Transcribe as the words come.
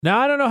Now,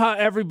 I don't know how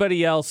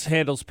everybody else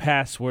handles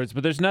passwords,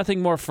 but there's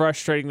nothing more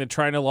frustrating than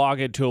trying to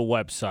log into a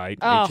website,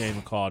 H.A.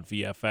 McCall at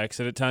VFX,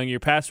 and it telling you your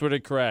password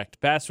incorrect,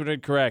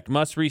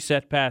 must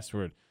reset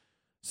password.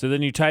 So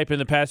then you type in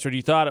the password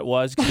you thought it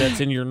was, because that's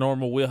in your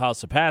normal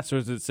wheelhouse of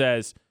passwords. It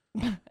says,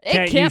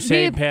 can't use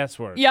same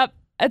password. Yep.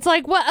 It's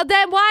like, well,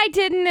 then why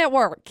didn't it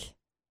work?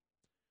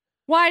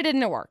 Why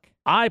didn't it work?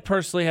 I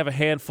personally have a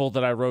handful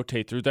that I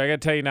rotate through. I got to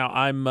tell you now,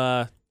 I'm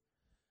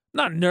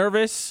not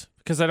nervous,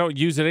 because I don't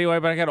use it anyway,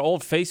 but I got an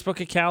old Facebook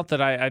account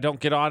that I don't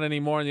get on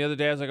anymore. And the other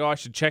day I was like, I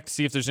should check to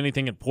see if there's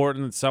anything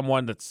important that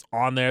someone that's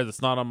on there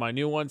that's not on my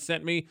new one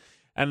sent me.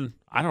 And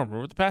I don't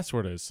remember what the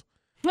password is.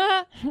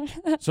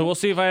 So we'll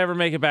see if I ever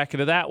make it back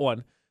into that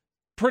one.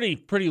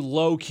 Pretty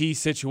low-key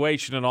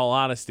situation, in all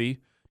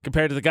honesty,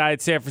 compared to the guy in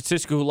San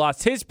Francisco who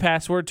lost his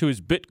password to his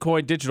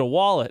Bitcoin digital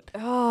wallet.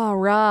 Oh,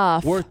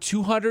 rough. Worth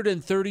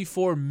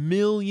 $234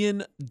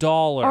 million.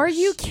 Are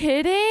you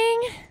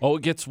kidding? Oh,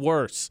 it gets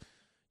worse.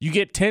 You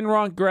get 10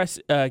 wrong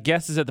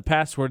guesses at the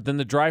password, then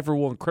the driver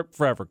will encrypt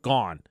forever.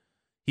 Gone.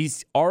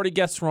 He's already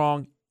guessed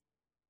wrong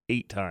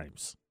 8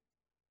 times.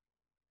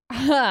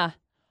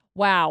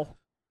 Wow.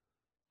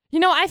 You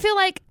know, I feel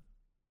like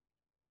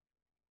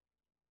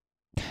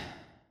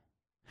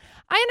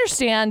I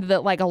understand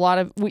that like a lot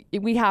of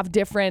we have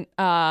different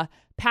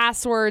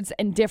passwords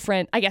and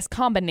different, I guess,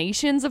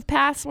 combinations of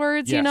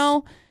passwords, yes. You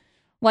know?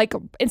 Like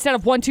instead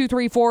of 1 2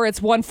 3 4,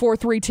 it's 1 4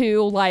 3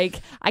 2. Like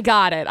I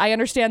got it. I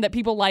understand that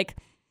people like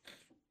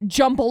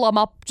jumble them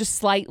up just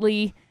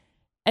slightly.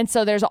 And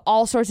so there's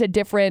all sorts of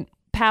different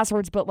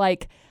passwords, but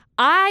like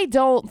I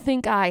don't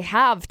think I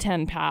have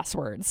 10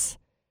 passwords.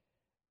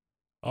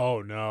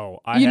 Oh, no.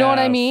 You know what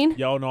I mean?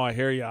 Yeah, no, I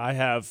hear you. I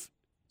have.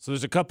 So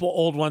there's a couple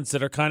old ones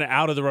that are kind of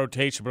out of the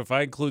rotation, but if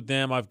I include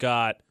them, I've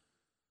got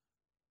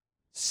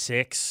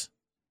 6,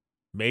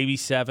 maybe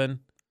 7.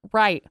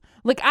 Right.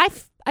 Like I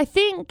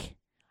think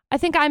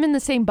I'm in the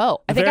same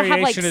boat. I think I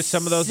have like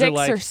some of those 6 are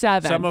like, or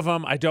 7. Some of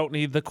them I don't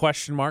need the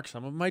question mark.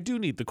 Some of them I do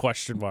need the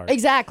question mark.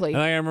 Exactly.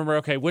 And I remember,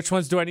 okay, which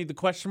ones do I need the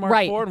question mark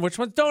right. for, and which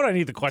ones don't I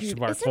need the question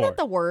mark isn't for? Isn't that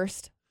the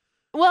worst?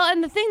 Well,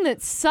 and the thing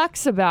that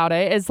sucks about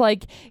it is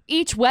like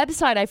each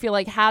website I feel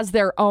like has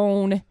their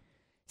own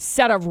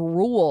set of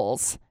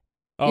rules.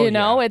 Oh, you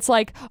know, yeah. It's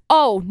like,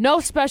 oh, no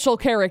special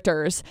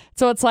characters.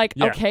 So it's like,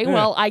 okay,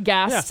 well, I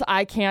guess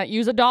I can't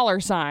use a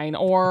 $sign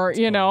or,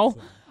 you know,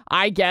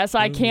 I guess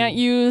I can't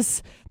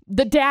use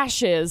the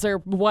dashes or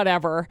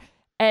whatever.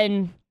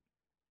 And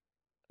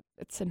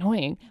it's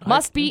annoying.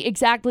 Must be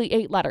exactly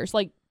 8 letters.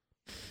 Like,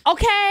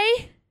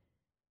 okay.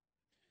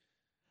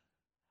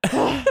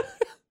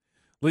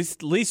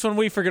 At least when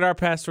we forget our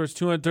passwords,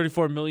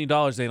 $234 million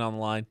ain't on the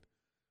line.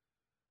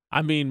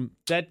 I mean,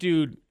 that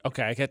dude,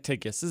 okay, I got to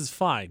take guesses. This is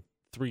fine.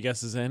 3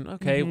 guesses in.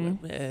 Okay.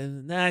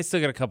 Nah, I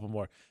still got a couple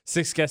more.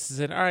 6 guesses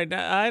in. All right.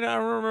 I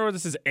don't remember.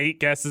 This is 8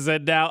 guesses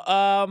in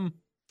now.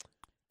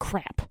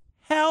 Crap.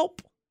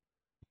 Help.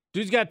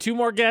 Dude's got 2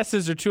 more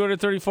guesses or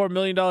 $234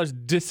 million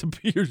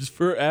disappears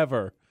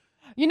forever.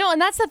 You know,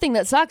 and that's the thing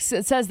that sucks.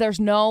 It says there's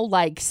no,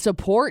 like,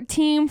 support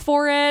team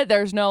for it.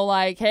 There's no,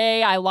 like,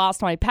 hey, I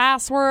lost my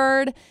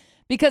password.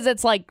 Because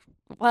it's like,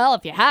 well,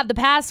 if you have the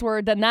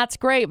password, then that's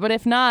great. But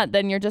if not,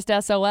 then you're just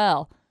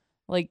SOL.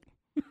 Like,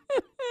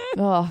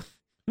 ugh.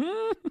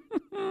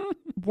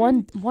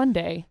 One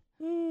day.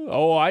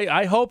 Oh,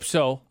 I hope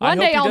so. One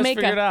day I'll make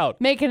it out.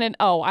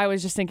 I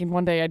was just thinking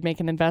one day I'd make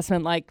an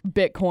investment like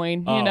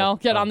Bitcoin,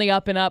 get on the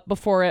up and up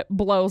before it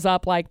blows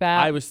up like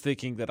that. I was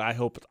thinking that I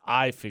hope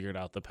I figured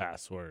out the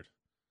password.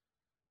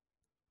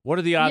 What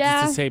are the odds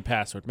it's the same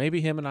password?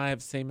 Maybe him and I have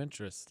the same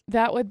interest.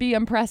 That would be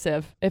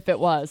impressive if it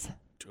was.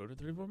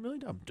 $234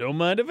 million. Don't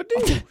mind if I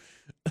do.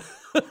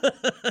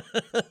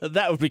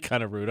 That would be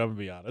kind of rude, I'm going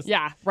to be honest.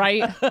 Yeah,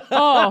 right?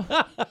 Oh.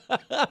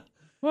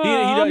 He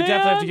definitely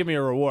have to give me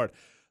a reward.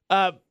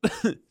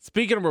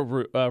 Speaking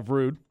of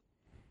rude,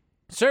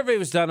 survey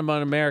was done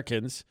among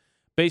Americans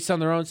based on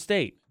their own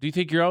state. Do you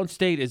think your own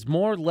state is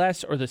more,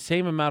 less, or the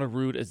same amount of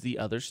rude as the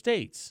other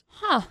states?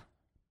 Huh.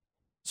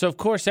 So, of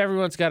course,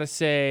 everyone's got to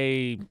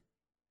say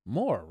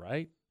more,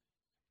 right?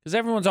 Because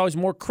everyone's always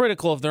more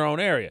critical of their own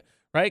area,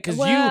 right? Because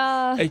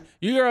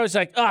you're always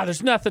like,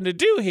 there's nothing to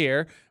do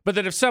here. But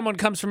then if someone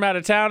comes from out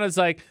of town and is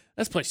like,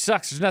 this place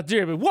sucks, there's nothing to do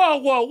here. But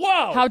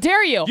whoa. How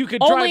dare you? You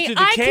could drive through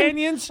the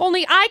canyons.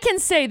 Only I can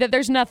say that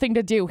there's nothing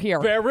to do here.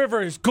 Bear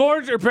River is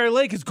gorgeous, or Bear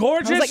Lake is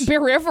gorgeous. I was like,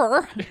 Bear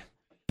River?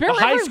 Bear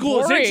high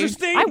school is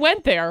interesting. I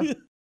went there.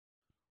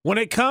 When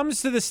it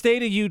comes to the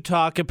state of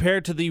Utah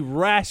compared to the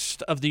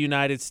rest of the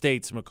United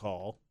States,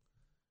 McCall,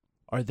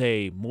 are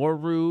they more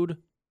rude,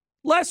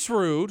 less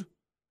rude,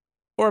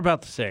 or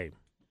about the same?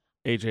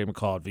 AJ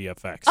McCall at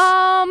VFX.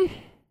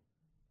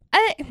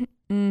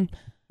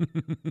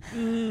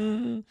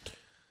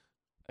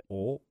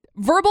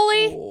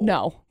 Verbally,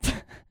 no.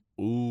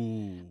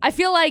 Ooh. I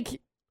feel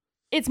like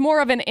it's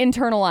more of an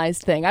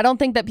internalized thing. I don't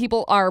think that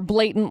people are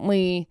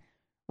blatantly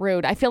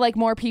rude. I feel like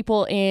more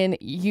people in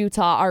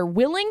Utah are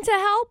willing to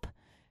help,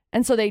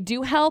 and so they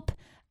do help.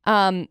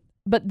 But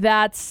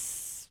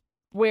that's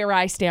where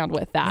I stand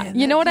with that.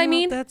 You know what I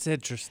mean? That's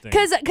interesting.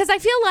 Because I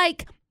feel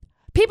like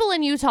people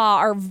in Utah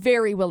are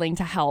very willing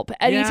to help.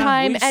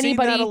 Anytime we've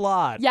anybody, seen that a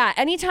lot. Yeah,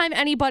 anytime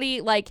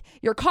anybody, like,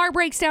 your car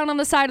breaks down on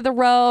the side of the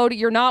road,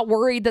 you're not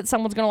worried that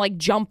someone's going to, like,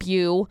 jump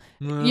you.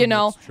 You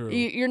know, that's true.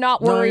 You're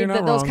not worried you're not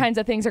that those wrong. kinds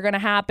of things are going to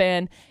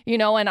happen. You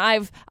know, and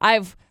I've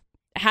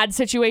had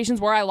situations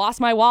where I lost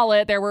my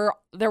wallet. There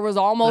was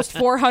almost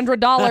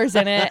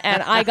 $400 in it,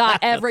 and I got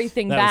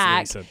everything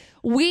back.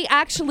 We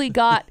actually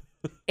got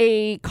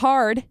a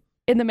card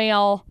in the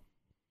mail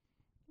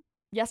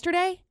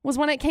yesterday was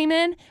when it came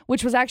in,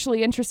 which was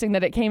actually interesting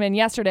that it came in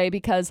yesterday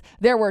because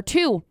there were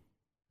two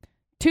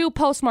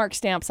postmark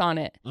stamps on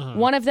it.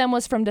 One of them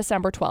was from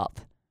December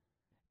 12th.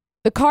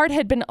 The card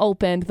had been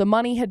opened. The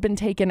money had been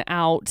taken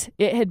out.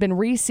 It had been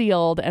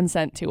resealed and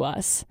sent to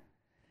us.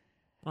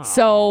 Oh,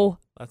 so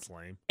that's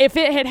lame. If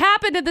it had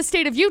happened in the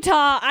state of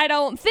Utah, I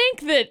don't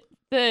think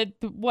that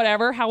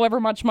however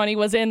much money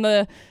was in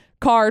the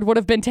card would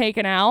have been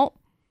taken out.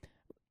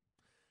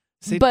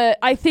 See, but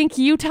I think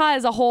Utah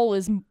as a whole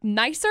is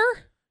nicer.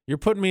 You're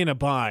putting me in a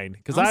bind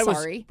because I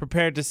was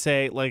prepared to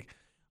say, like,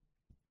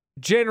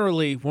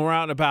 generally when we're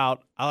out and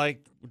about, I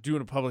like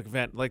doing a public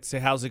event, like to say,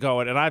 how's it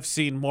going? And I've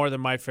seen more than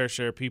my fair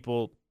share of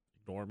people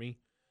ignore me.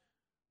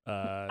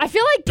 I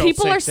feel like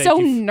people are so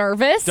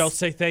nervous. Don't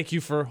say thank you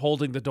for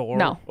holding the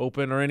door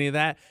open or any of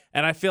that.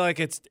 And I feel like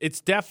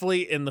it's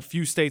definitely in the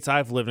few states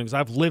I've lived in, because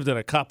I've lived in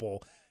a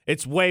couple,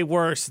 it's way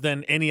worse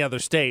than any other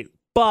state.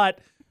 But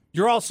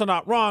you're also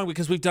not wrong,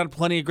 because we've done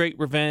plenty of great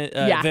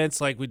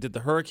events, like we did the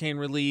hurricane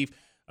relief.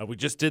 We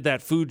just did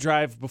that food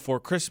drive before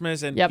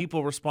Christmas, and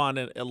people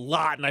responded a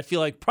lot. And I feel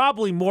like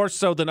probably more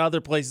so than other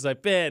places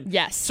I've been.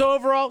 Yes. So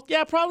overall,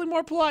 probably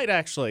more polite,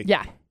 actually.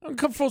 Yeah. I'm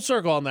come full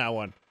circle on that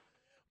one.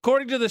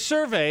 According to the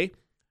survey,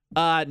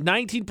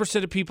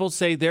 19% of people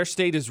say their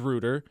state is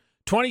ruder.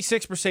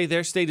 26% say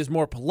their state is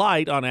more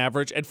polite on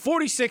average. And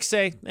 46%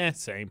 say,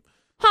 same.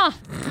 Huh.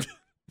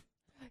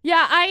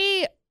 Yeah,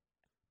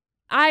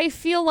 I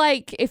feel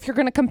like if you're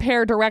going to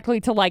compare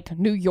directly to, like,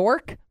 New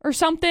York or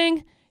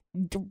something,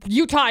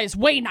 Utah is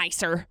way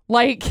nicer.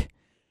 Like,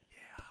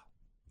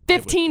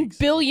 15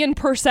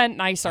 billion%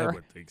 nicer. I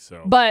would think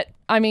so. But,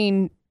 I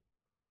mean,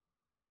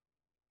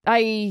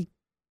 I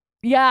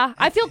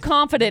feel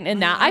confident in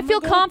that. I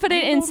feel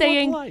confident in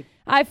saying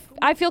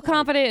I feel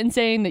confident in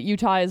saying that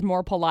Utah is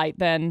more polite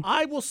than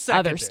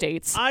other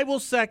states. I will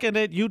second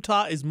it.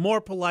 Utah is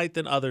more polite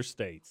than other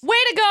states. Way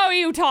to go,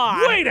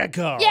 Utah! Way to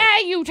go! Yeah,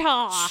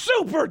 Utah!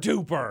 Super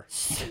duper!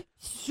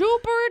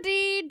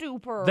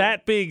 Super-de-duper.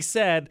 That being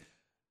said,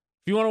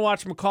 if you want to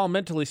watch McCall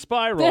mentally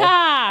spiral,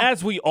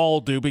 as we all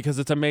do because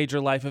it's a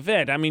major life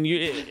event, I mean,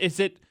 is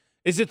it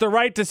the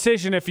right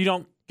decision if you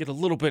don't get a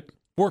little bit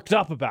worked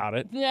up about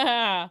it?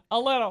 Yeah, a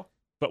little.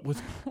 But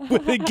with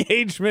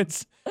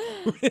engagements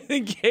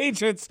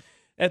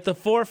at the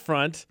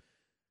forefront,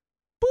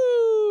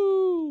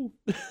 boo!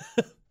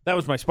 That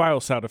was my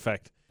spiral sound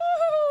effect.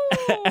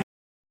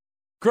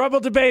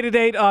 Grumble Debate at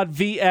 8 on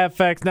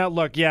VFX. Now,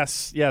 look,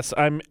 yes,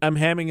 I'm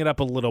hamming it up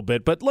a little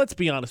bit, but let's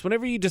be honest.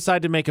 Whenever you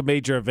decide to make a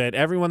major event,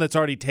 everyone that's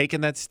already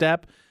taken that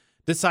step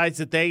decides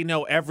that they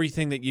know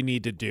everything that you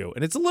need to do,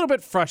 and it's a little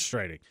bit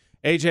frustrating.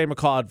 AJ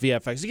McCall at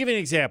VFX. To give you an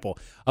example,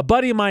 a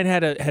buddy of mine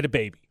had a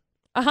baby.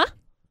 Uh-huh.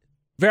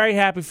 Very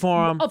happy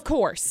for him. Of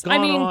course.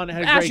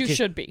 As you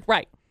should be.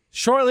 Right.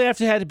 Shortly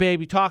after he had the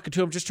baby, talking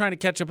to him, just trying to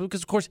catch up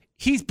because, of course,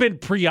 he's been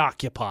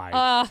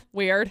preoccupied.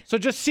 Weird. So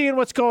just seeing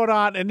what's going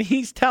on, and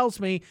he tells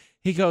me,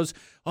 he goes,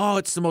 oh,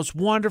 it's the most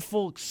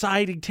wonderful,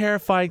 exciting,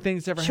 terrifying thing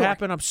that's ever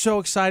happened. I'm so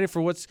excited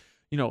for what's,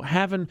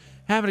 having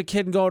a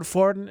kid and going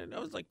forward. And I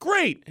was like,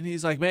 great. And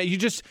he's like, man, you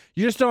just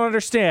don't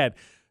understand.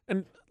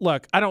 And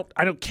look, I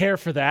don't care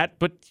for that,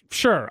 but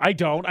sure, I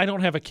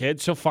don't have a kid,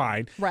 so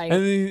fine. Right.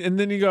 And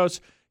then he goes,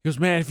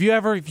 man, if you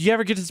ever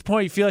get to this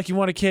point, you feel like you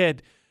want a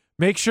kid,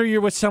 make sure you're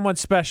with someone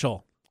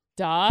special.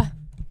 Duh.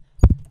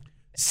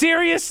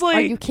 Seriously? Are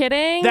you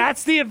kidding?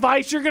 That's the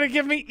advice you're going to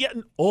give me? Yeah.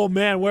 Oh,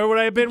 man, where would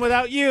I have been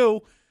without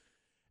you?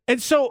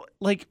 And so,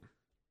 like,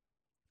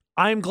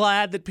 I'm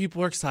glad that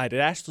people are excited.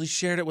 Ashley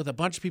shared it with a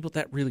bunch of people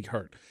that really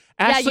hurt.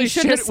 Ashley you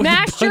should have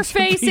smashed your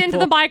face into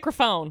the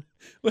microphone.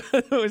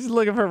 I was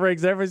looking for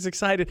rings. Everyone's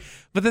excited.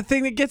 But the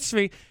thing that gets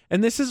me,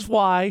 and this is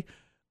why,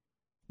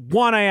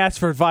 one, I asked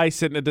for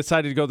advice and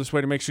decided to go this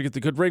way to make sure you get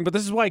the good ring. But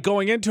this is why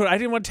going into it, I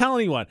didn't want to tell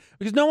anyone.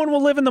 Because no one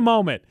will live in the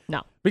moment.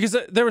 No. Because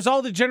there was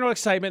all the general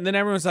excitement, and then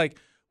everyone's like,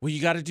 well,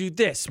 you got to do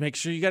this. Make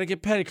sure you got to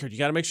get pedicured. You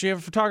got to make sure you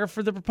have a photographer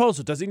for the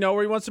proposal. Does he know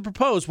where he wants to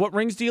propose? What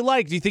rings do you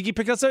like? Do you think he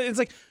picked up something? It's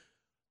like,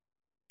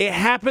 it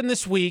happened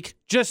this week.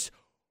 Just...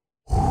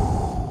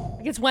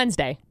 It's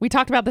Wednesday. We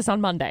talked about this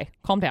on Monday.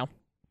 Calm down.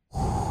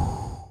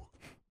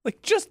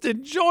 Like, just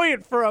enjoy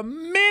it for a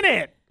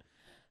minute.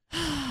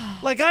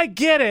 Like, I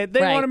get it.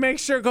 They want to make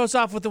sure it goes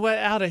off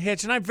without a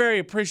hitch, and I'm very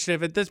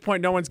appreciative. At this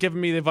point, no one's giving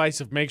me the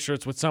advice of make sure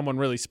it's with someone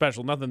really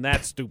special. Nothing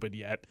that stupid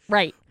yet.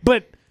 Right.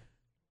 But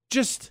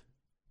just,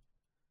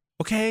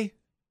 okay,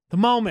 the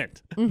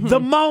moment. Mm-hmm. The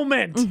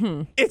moment.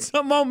 Mm-hmm. It's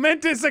a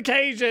momentous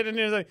occasion, and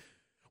you're like,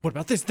 what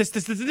about this?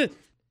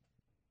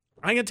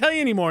 I ain't going to tell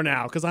you anymore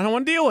now because I don't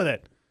want to deal with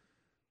it.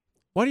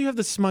 Why do you have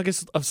the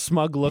smuggest of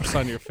smug looks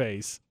on your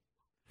face?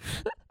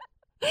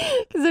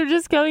 Because they're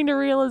just coming to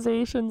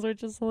realizations,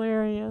 which is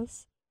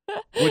hilarious.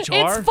 Which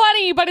are? It's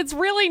funny, but it's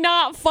really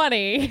not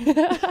funny.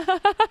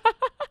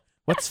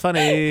 What's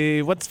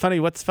funny? What's funny?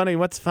 What's funny?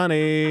 What's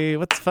funny?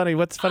 What's funny?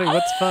 What's funny?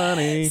 What's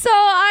funny? So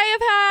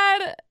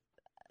I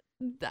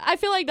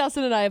feel like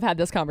Dustin and I have had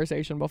this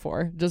conversation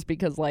before, just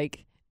because,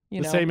 like,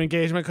 you know. Same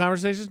engagement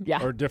conversation?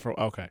 Yeah. Or different?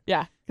 Okay.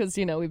 Yeah, because,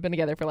 we've been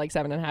together for like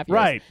 7.5 years.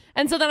 Right.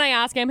 And so then I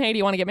ask him, hey, do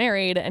you want to get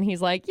married? And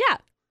he's like, yeah.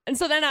 And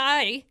so then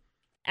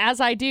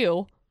as I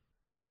do,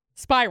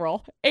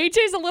 spiral.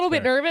 AJ's a little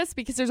bit nervous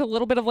because there's a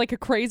little bit of like a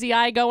crazy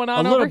eye going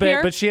on over here. A little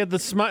bit, but she had the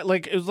smug,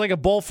 like, it was like a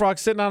bullfrog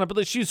sitting on it,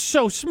 but she was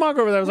so smug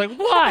over there. I was like,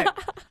 what?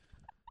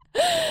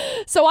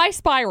 So I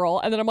spiral,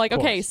 and then I'm like,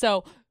 okay,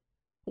 so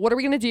what are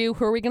we going to do?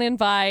 Who are we going to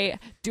invite?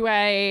 Do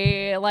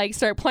I like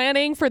start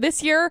planning for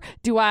this year?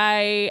 Do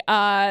I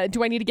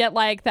need to get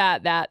like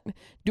that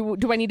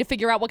do I need to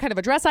figure out what kind of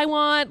a dress I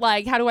want?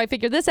 Like, how do I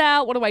figure this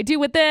out? What do I do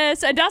with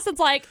this? And Dustin's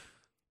like,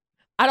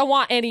 I don't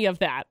want any of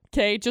that.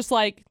 Okay. Just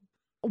like,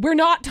 we're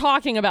not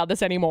talking about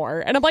this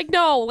anymore. And I'm like,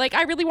 no, like,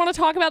 I really want to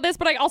talk about this,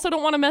 but I also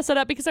don't want to mess it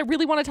up because I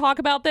really want to talk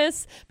about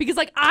this because,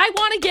 like, I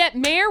want to get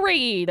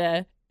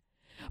married.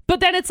 But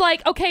then it's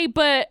like, okay,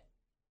 but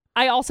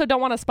I also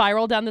don't want to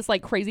spiral down this,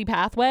 like, crazy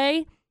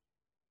pathway.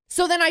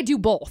 So then I do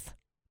both.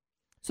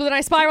 So then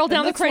I spiral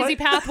down the crazy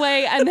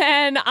pathway, and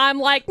then I'm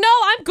like, no,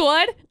 I'm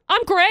good.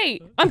 I'm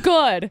great. I'm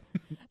good.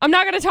 I'm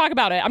not going to talk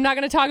about it. I'm not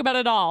going to talk about it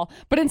at all.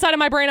 But inside of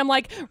my brain, I'm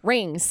like,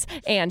 rings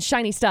and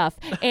shiny stuff.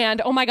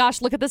 And, oh my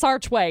gosh, look at this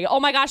archway. Oh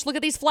my gosh, look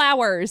at these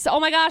flowers. Oh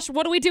my gosh,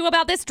 what do we do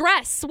about this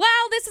dress?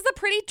 Wow, this is a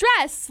pretty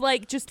dress.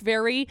 Like, just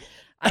very,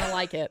 I don't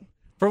like it.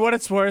 For what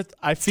it's worth,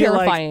 I feel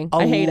terrifying.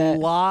 Like I hate a it.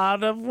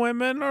 lot of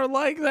women are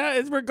like that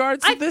in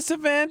regards to this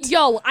event.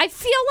 Yo, I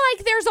feel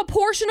like there's a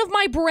portion of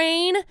my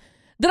brain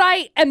that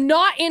I am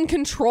not in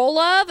control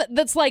of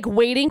that's like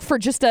waiting for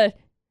just a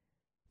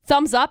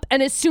thumbs up,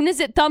 and as soon as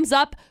it thumbs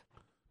up,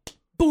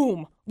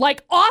 boom,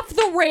 like off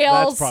the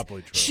rails. That's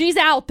probably true. She's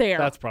out there.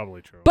 That's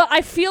probably true. But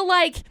I feel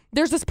like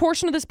there's this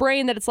portion of this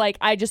brain that it's like,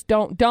 I just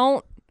don't.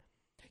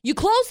 You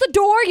close the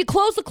door, you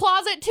close the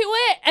closet to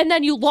it, and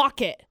then you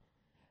lock it.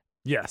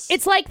 Yes.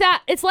 It's like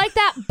that. It's like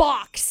that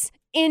box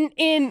in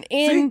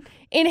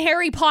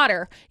Harry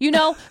Potter. You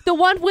know, the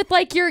one with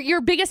like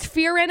your biggest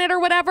fear in it or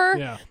whatever.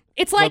 Yeah.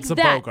 It's like it's that.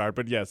 a Bogart,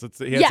 but yes, it's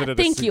he has it in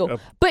thank you.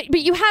 But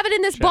you have it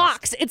in this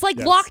box. It's like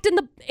locked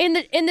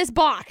in this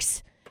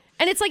box,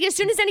 and it's like as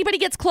soon as anybody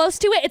gets close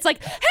to it, it's like,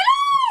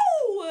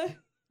 hello,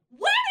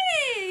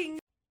 wedding.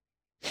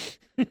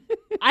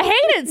 I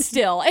hate it.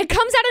 Still, it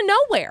comes out of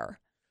nowhere.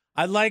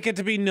 I'd like it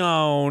to be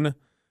known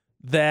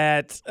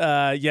that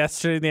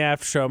yesterday in the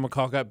after show,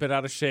 McCall got bit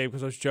out of shape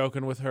because I was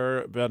joking with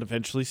her about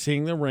eventually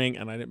seeing the ring,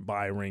 and I didn't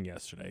buy a ring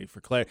yesterday for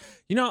Claire.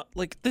 You know,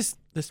 like this.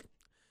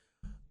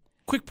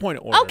 Quick point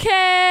of order.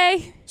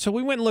 Okay. So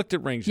we went and looked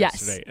at rings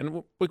yesterday,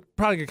 and we're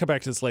probably gonna come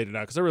back to this later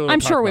now because I really want I'm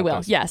to talk sure we about will.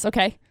 this. Yes.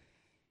 Okay.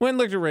 Went and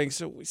looked at rings.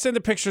 So we sent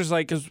the pictures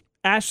because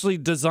Ashley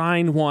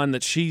designed one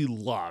that she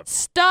loves.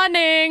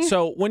 Stunning.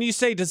 So when you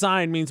say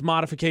design means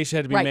modification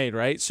had to be made,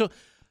 right? So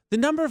the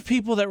number of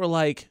people that were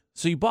like,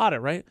 so you bought it,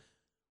 right?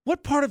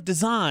 What part of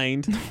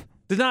designed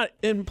did not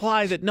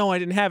imply that, no, I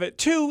didn't have it?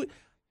 Two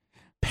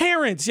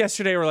parents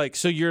yesterday were like,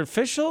 so you're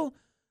official?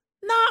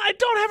 No, I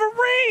don't have a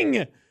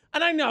ring.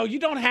 And I know you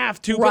don't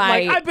have to, but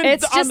like I've been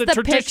on the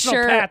traditional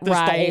path the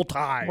whole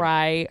time.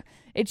 Right.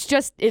 It's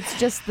just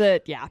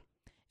that, yeah.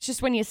 It's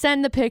just when you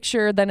send the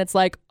picture, then it's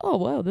like, oh,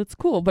 wow, that's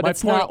cool. But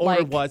it's not like... My point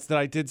of order was that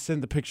I did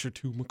send the picture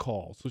to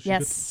McCall, so she got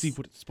to see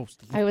what it's supposed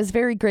to look like. I was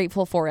very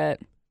grateful for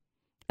it.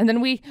 And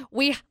then we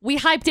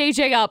hyped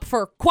AJ up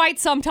for quite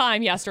some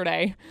time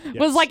yesterday. Yes.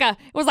 It was like a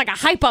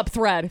hype up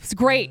thread. It was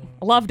great.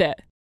 I loved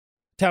it.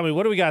 Tell me,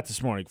 what do we got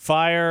this morning?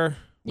 Fire.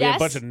 We had a Yes.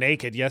 bunch of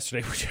naked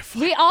yesterday.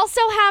 We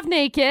also have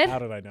naked. How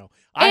did I know?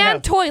 And I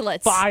have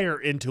toilets.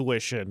 Fire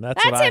intuition.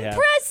 That's what I have.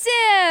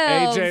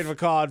 Impressive. AJ and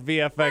McCall at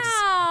VFX.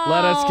 Wow.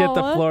 Let us get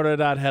the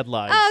Florida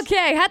headlines.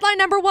 Okay, headline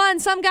number 1.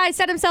 Some guy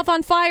set himself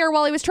on fire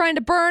while he was trying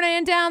to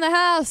burn down the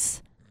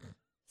house.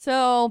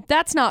 So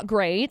that's not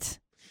great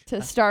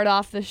to start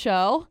off the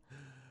show.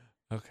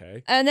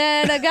 Okay. And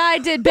then a guy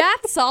did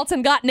bath salts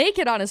and got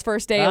naked on his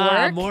first day of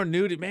work. More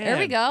nudity, man. There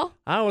we go.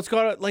 I don't know what's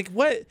going on. Like,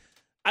 what?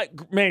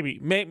 Maybe.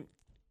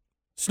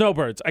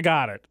 Snowbirds, I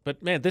got it.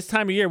 But, man, this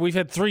time of year, we've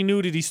had 3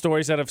 nudity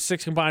stories out of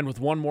 6 combined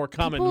with 1 more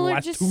coming in the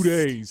last 2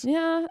 days.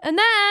 Yeah. And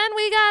then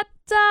we got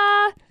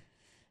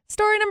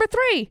story number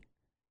 3.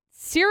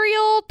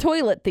 Serial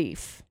toilet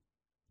thief.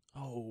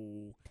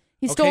 Oh.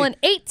 He's stolen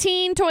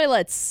 18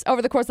 toilets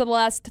over the course of the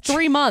last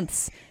 3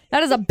 months.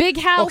 That is a big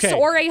house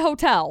or a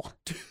hotel.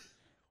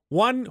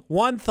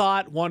 One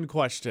thought, one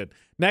question.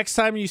 Next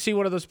time you see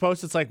one of those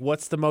posts, it's like,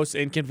 what's the most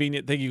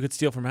inconvenient thing you could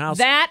steal from a house?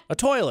 A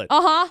toilet.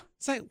 Uh-huh.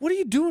 It's like, what are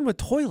you doing with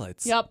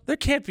toilets? Yep. There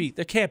can't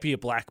be a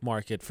black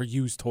market for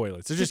used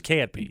toilets. There just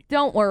can't be.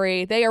 Don't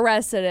worry. They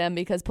arrested him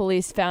because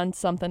police found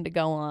something to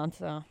go on.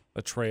 So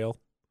a trail.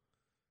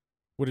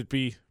 Would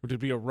it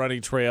be a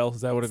running trail?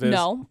 Is that what it is?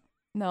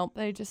 No,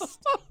 they just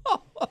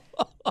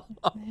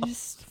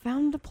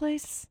found a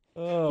place.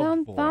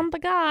 Oh, found the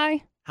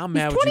guy. How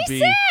mad would you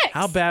be?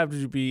 How bad would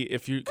you be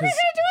if you? What are you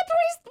gonna do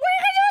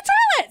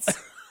with toilets?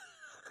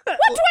 What,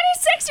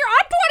 26?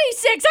 I'm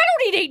 26. I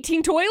don't need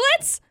 18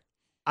 toilets.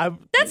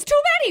 That's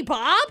too many,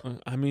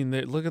 Bob. I mean,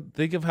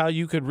 think of how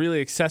you could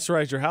really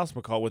accessorize your house,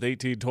 McCall, with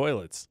 18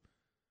 toilets.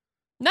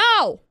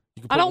 No,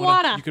 I don't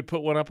want to. You could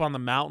put one up on the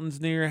mountains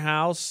near your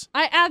house.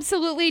 I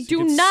absolutely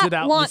do not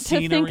want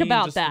to think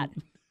about that.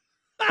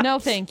 No,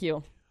 thank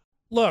you.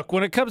 Look,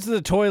 when it comes to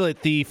the toilet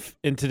thief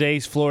in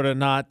today's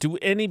Florida, do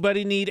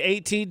anybody need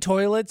 18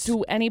 toilets?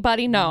 Do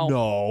anybody know?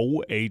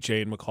 No.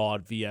 AJ and McCall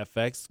at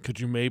VFX. Could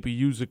you maybe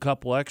use a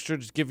couple extra?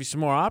 Just give you some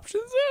more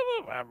options?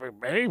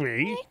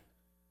 Maybe.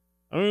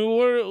 I mean,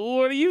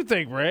 what do you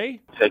think,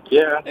 Ray? Heck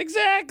yeah.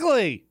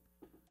 Exactly.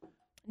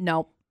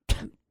 No.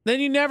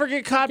 Then you never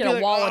get caught. Get a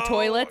wall of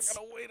toilets.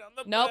 I gotta wait on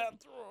the nope.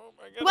 bathroom.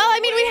 Well, I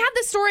mean, we had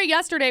this story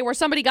yesterday where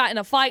somebody got in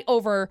a fight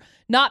over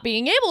not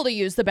being able to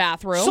use the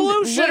bathroom.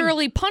 Solution.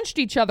 Literally punched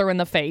each other in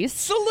the face.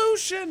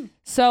 Solution.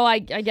 So I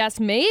guess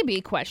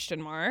maybe,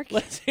 question mark.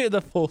 Let's hear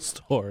the full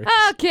story.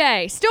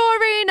 Okay,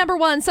 story number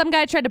 1. Some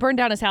guy tried to burn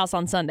down his house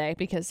on Sunday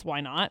because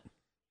why not?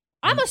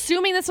 I'm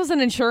assuming this was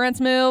an insurance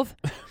move.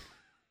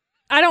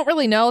 I don't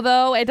really know,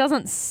 though. It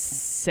doesn't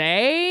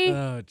say.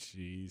 Oh,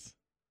 jeez.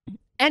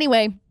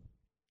 Anyway,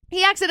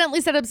 he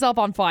accidentally set himself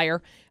on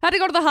fire. Had to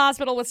go to the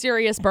hospital with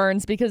serious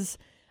burns because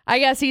I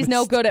guess he's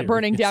no good at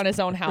burning down his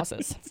own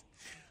houses.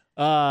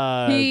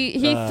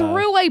 He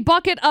threw a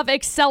bucket of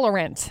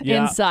accelerant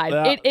inside.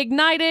 It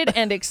ignited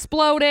and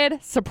exploded.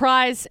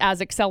 Surprise,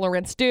 as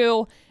accelerants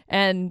do.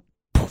 And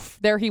poof,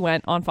 there he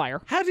went on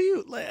fire. I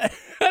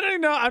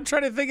don't know. I'm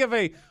trying to think of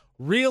a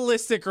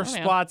realistic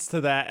response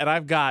to that, and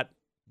I've got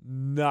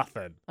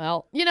nothing.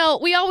 Well,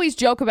 we always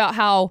joke about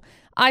how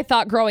I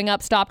thought growing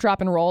up stop,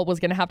 drop, and roll was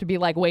going to have to be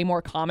like way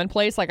more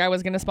commonplace. Like I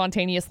was going to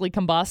spontaneously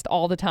combust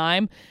all the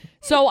time.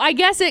 So I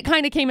guess it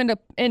kind of came into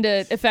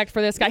effect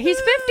for this guy. He's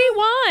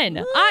 51.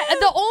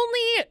 The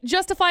only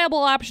justifiable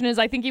option is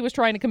I think he was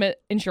trying to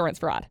commit insurance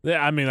fraud.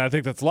 Yeah, I mean, I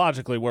think that's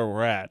logically where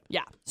we're at.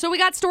 Yeah. So we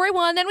got story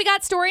 1. Then we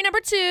got story number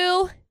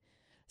 2.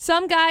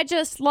 Some guy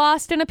just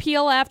lost an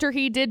appeal after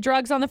he did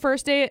drugs on the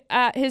first day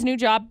at his new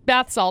job.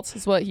 Bath salts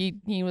is what he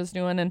was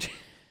doing. And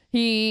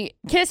he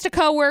kissed a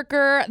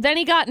coworker. Then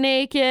he got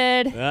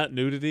naked.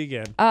 Nudity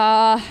again.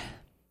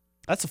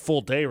 That's a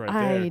full day right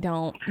there. I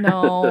don't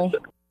know.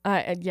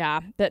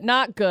 Yeah, that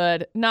not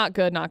good. Not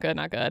good.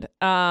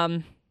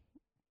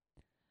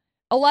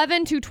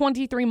 11 to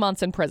 23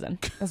 months in prison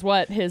is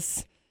what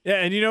his. Yeah,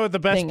 and you know what the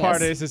best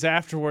part is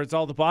afterwards,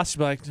 all the bosses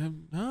be like,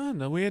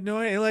 no, we had no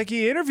idea. Like,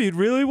 he interviewed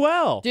really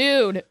well.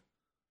 Dude,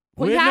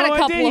 we had a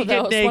couple of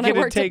those when I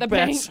worked at the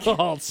bank.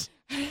 Salts.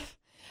 And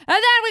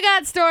then we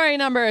got story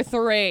number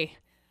 3.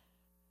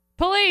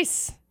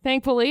 Police,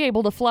 thankfully,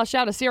 able to flush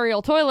out a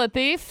serial toilet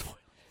thief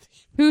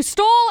who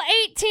stole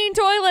 18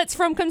 toilets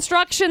from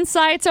construction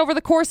sites over the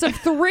course of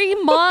 3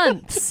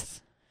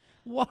 months.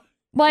 What?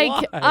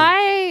 Like,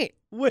 Why?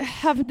 I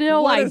have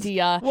no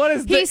idea. What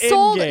is the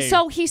end game?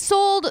 So he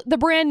sold the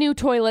brand new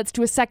toilets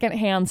to a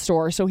secondhand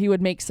store so he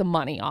would make some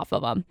money off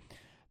of them.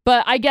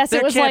 But I guess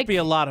it was There can't be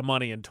a lot of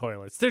money in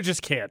toilets. There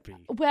just can't be.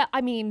 Well,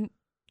 I mean,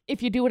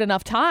 if you do it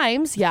enough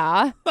times,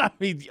 yeah. I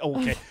mean,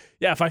 okay.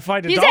 Yeah, if I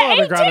find a He's dollar at on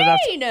the ground enough.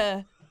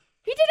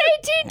 He did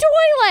 18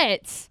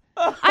 toilets.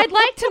 I'd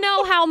like to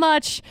know how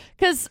much,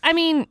 because, I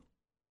mean,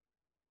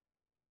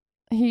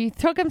 he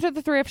took him to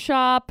the thrift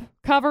shop,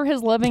 cover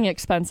his living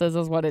expenses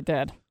is what it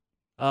did.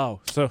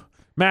 Oh, so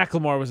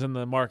Macklemore was in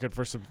the market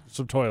for some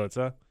toilets,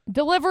 huh?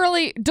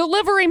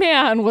 Delivery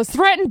man was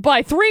threatened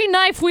by 3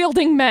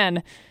 knife-wielding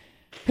men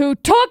who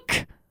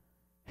took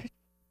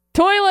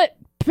toilet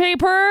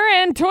paper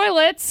and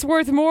toilets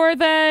worth more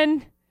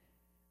than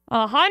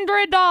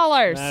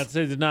 $100. That's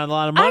not a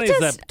lot of money. Is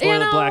that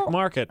toilet black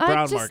market,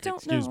 brown market? Don't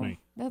excuse know. me.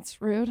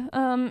 That's rude.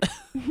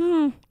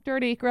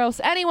 Dirty, gross.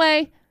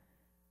 Anyway,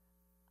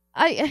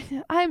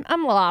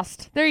 I'm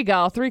lost. There you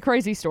go. 3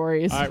 crazy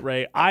stories. All right,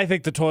 Ray. I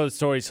think the toilet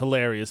story is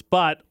hilarious,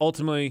 but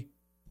ultimately,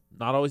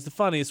 not always the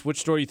funniest. Which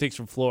story you think's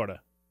from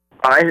Florida?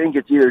 I think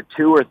it's either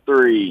 2 or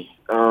 3.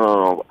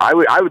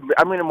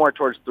 I'm leaning more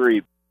towards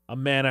 3. A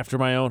man after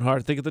my own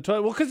heart. Think of the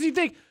toilet. Well, because you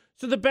think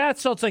so. The bath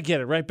salts, I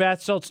get it, right?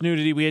 Bath salts,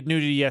 nudity. We had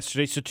nudity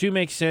yesterday, so 2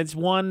 makes sense.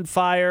 1,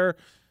 fire,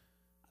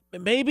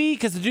 maybe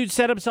because the dude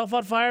set himself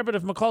on fire. But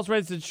if McCall's right,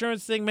 it's the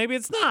insurance thing. Maybe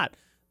it's not.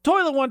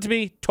 Toilet one to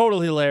me,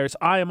 totally hilarious.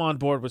 I am on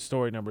board with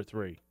story number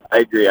 3. I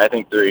agree. I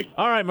think 3.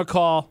 All right,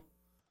 McCall.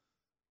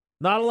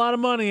 Not a lot of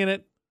money in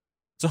it.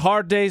 It's a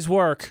hard day's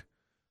work.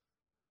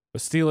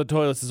 But stealing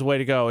toilets is the way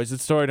to go. Is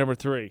it story number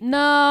 3?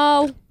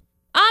 No.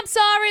 I'm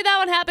sorry. That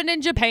one happened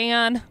in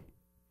Japan.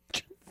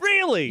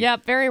 Really?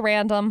 Yep, very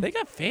random. They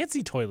got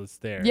fancy toilets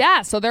there.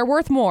 Yeah, so they're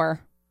worth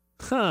more.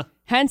 Huh.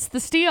 Hence the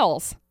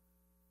steals.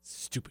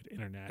 Stupid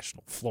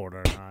international, Florida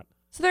or not.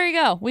 So there you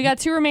go. We got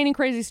 2 remaining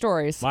crazy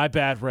stories. My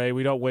bad, Ray.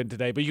 We don't win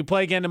today, but you can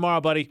play again tomorrow,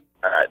 buddy.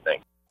 All right,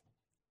 thanks.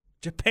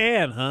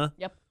 Japan, huh?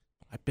 Yep.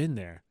 I've been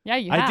there. Yeah,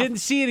 you have. I didn't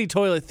see any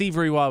toilet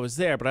thievery while I was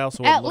there, but I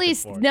also wasn't At looking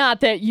least for it. not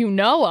that you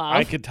know of.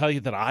 I can tell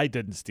you that I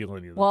didn't steal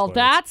any of the well, toilets.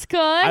 that's good.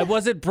 I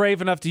wasn't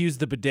brave enough to use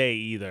the bidet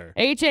either.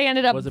 AJ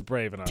ended up Wasn't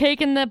brave enough.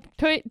 taking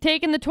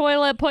the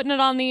toilet, putting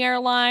it on the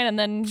airline, and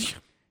then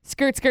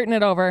skirting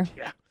it over.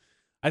 Yeah.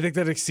 I think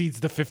that exceeds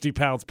the 50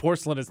 pounds.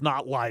 Porcelain is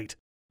not light.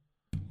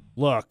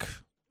 Look,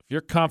 if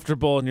you're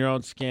comfortable in your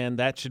own skin,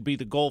 that should be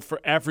the goal for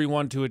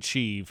everyone to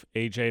achieve.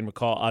 AJ and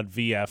McCall on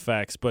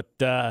VFX. But,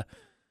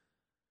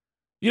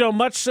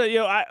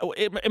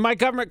 in my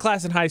government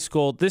class in high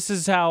school, this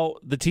is how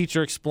the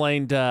teacher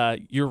explained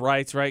your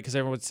rights, right? Because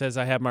everyone says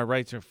I have my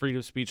rights and freedom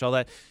of speech, all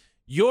that.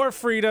 Your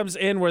freedoms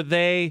in where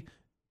they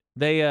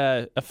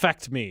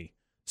affect me.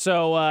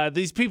 So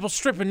these people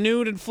stripping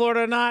nude in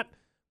Florida or not,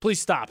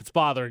 please stop. It's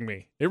bothering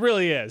me. It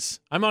really is.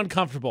 I'm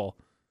uncomfortable.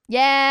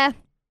 Yeah.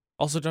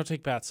 Also, don't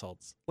take bath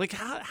salts. Like,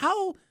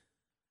 how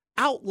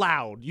out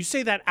loud? You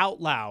say that out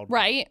loud.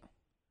 Right.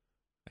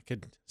 I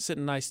could sit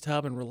in a nice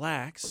tub and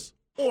relax,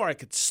 or I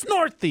could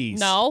snort these.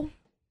 No.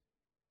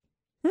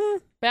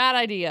 Bad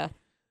idea.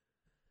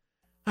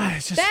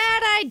 It's just,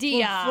 Bad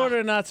idea. well, Florida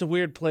or not's a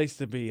weird place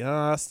to be, huh,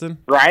 Austin?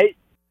 Right?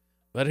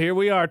 But here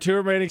we are. 2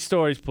 remaining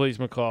stories, please,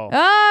 McCall.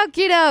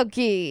 Okie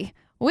dokie.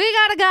 We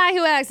got a guy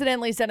who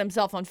accidentally set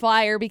himself on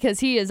fire because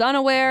he is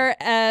unaware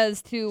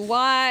as to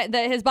why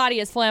that his body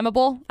is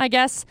flammable, I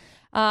guess.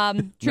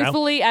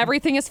 Truthfully,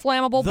 everything is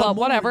flammable, The but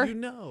more whatever. you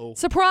know.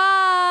 Surprise!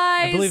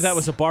 I believe that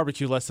was a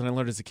barbecue lesson I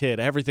learned as a kid.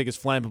 Everything is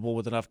flammable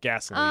with enough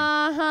gasoline.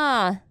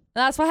 Uh-huh.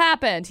 That's what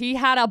happened. He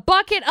had a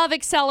bucket of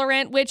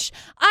accelerant, which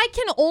I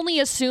can only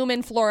assume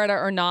in Florida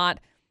or not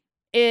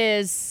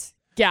is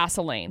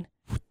gasoline.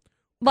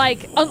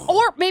 Like,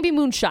 or maybe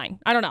moonshine.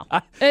 I don't know.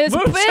 It's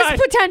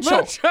potential.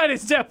 Moonshine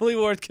is definitely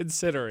worth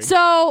considering.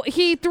 So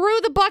he threw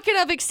the bucket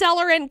of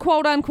accelerant,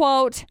 quote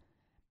unquote,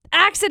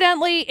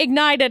 accidentally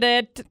ignited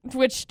it,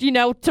 which,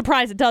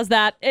 surprise, it does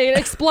that. It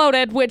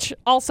exploded, which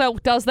also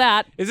does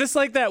that. Is this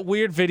like that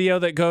weird video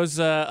that goes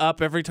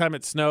up every time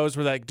it snows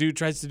where that dude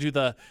tries to do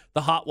the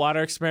hot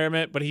water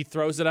experiment, but he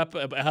throws it up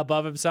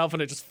above himself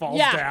and it just falls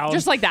down? Yeah,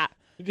 just like that.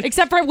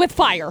 Except for with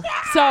fire.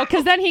 So,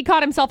 because then he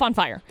caught himself on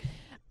fire.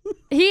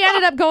 He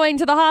ended up going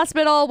to the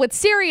hospital with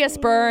serious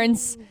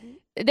burns.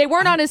 They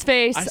weren't on his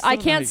face. I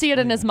can't see it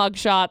in his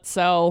mugshot,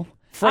 so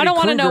I don't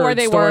want to know where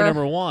they story were.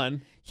 Number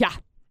 1. Yeah.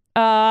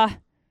 I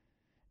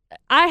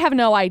have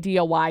no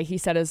idea why he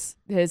set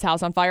his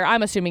house on fire.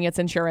 I'm assuming it's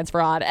insurance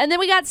fraud. And then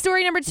we got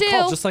story number 2.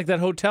 Just like that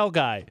hotel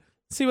guy.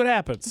 See what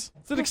happens.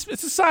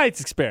 It's a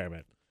science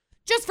experiment.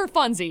 Just for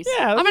funsies.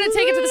 Yeah. I'm going to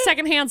take it to the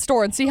secondhand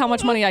store and see how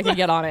much money I can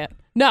get on it.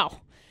 No.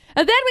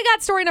 And then we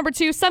got story number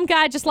 2. Some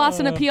guy just lost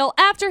an appeal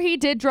after he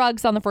did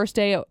drugs on the first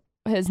day of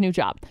his new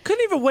job.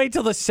 Couldn't even wait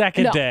till the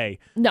second day.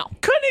 No.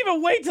 Couldn't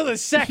even wait till the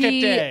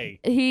second day.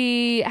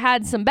 He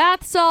had some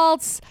bath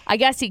salts. I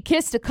guess he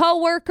kissed a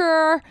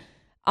coworker.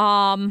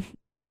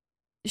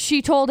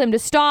 She told him to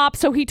stop,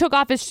 so he took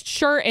off his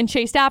shirt and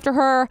chased after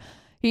her.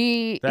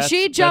 She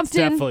jumped in. That's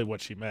definitely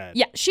what she meant.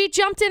 Yeah, she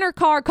jumped in her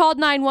car, called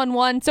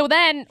 911. So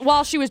then,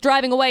 while she was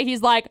driving away,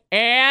 he's like,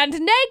 and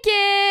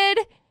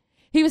naked.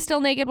 He was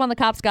still naked when the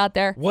cops got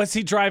there. Was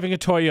he driving a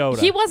Toyota?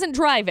 He wasn't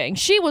driving.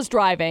 She was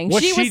driving.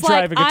 Was she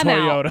driving a I'm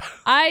Toyota? Out.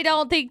 I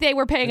don't think they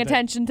were paying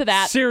attention to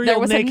that. Serial there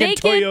was naked a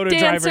naked Toyota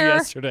dancer. driver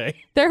yesterday.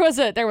 There was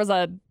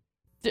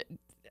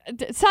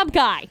some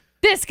guy.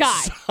 This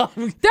guy.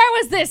 There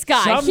was this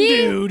guy. Some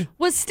dude.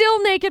 Was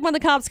still naked when the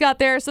cops got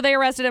there, so they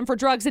arrested him for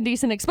drugs,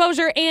 indecent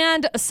exposure,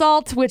 and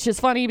assault, which is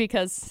funny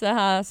because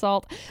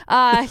assault.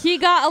 He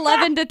got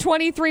 11 to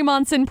 23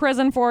 months in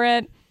prison for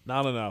it.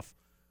 Not enough.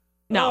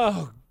 No.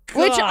 Oh,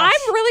 which gosh.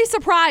 I'm really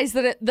surprised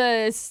that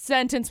the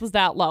sentence was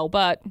that low,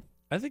 but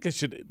I think they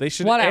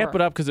should whatever. amp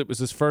it up because it was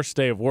his first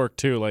day of work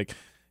too. Like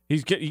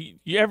who's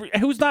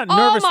not Oh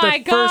nervous my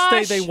the first day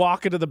gosh. they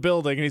walk into the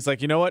building and he's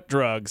like, you know what,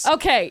 drugs.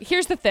 okay,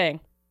 here's the thing.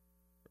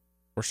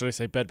 Or should I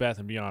say Bed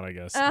Bath & Beyond, I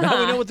guess. Uh-huh.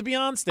 Now we know what the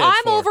Beyond stands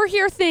I'm for. over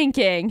here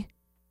thinking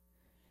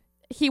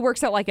he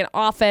works at like an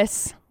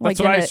office. That's like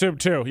what I in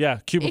assumed too. Yeah,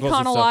 cubicles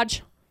and stuff.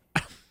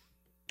 Econolodge.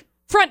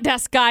 Front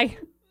desk guy.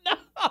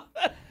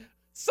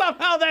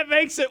 Somehow that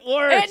makes it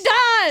worse. It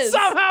does.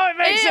 Somehow it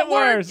makes it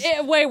worse.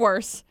 Way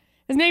worse.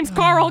 His name's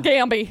Carl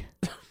Gamby.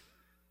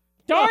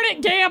 Darn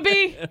it,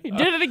 Gamby. He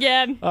did it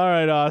again. All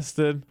right,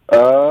 Austin.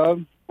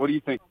 What do you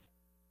think?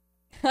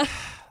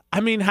 I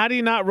mean, how do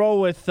you not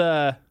roll with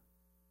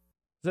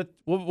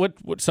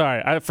what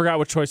sorry, I forgot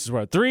what choices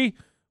were. 3?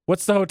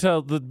 What's the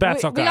hotel? The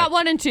bath salt guy. We got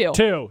 1 and 2.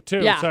 2.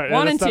 Yeah, Sorry,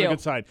 1 that's and not 2. a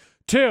good sign.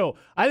 2.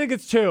 I think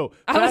it's 2.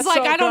 I was Bath like,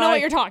 salt I don't know guy. what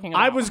you're talking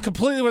about. I was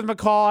completely with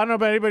McCall. I don't know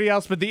about anybody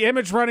else, but the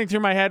image running through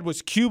my head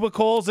was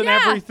cubicles and Yeah.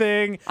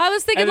 everything. I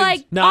was thinking And then-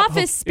 like Nah,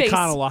 office space.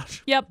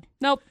 Econolodge. Yep.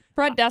 Nope.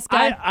 Front desk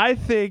guy. I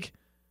think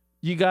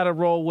you got to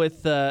roll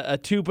with a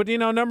 2. But,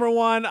 number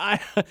 1, I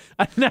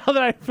now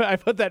that I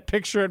put that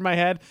picture in my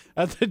head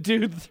of the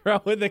dude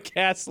throwing the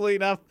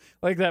gasoline up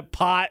like that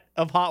pot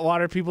of hot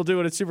water people do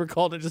when it's super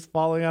cold and just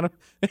falling on him,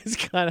 it's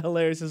kind of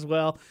hilarious as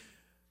well.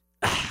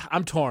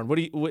 I'm torn.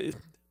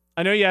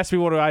 I know you asked me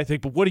what do I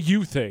think, but what do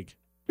you think?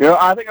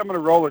 I think I'm going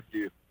to roll with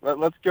you.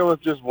 Let's go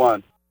with just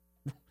one.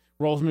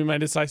 Roll with me, my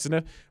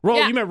decisiveness. Roll.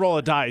 Yeah. You meant roll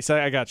a dice.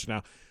 I got you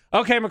now.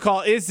 Okay,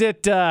 McCall. Is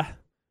it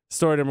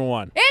story number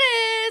 1? It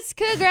is.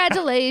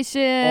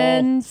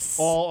 Congratulations.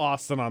 All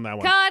Austin on that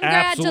one.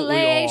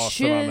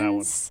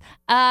 Congratulations.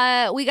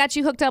 We got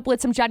you hooked up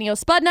with some Johnny O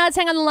Spud Nuts.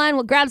 Hang on the line.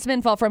 We'll grab some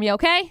info from you,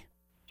 okay?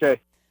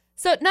 Okay.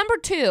 So number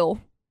 2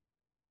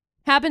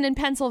 happened in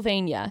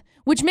Pennsylvania,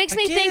 which makes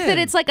me think that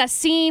it's like a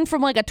scene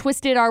from like a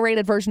twisted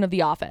R-rated version of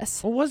The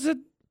Office. Well, was it?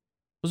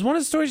 Was one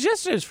of the stories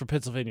yesterday was for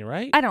Pennsylvania,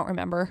 right? I don't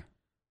remember.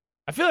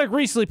 I feel like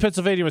recently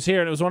Pennsylvania was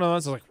here, and it was one of the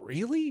ones I was like,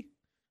 really?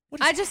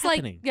 What is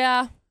happening?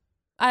 I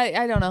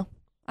don't know.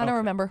 I don't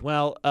remember.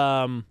 Well,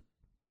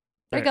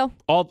 there you go.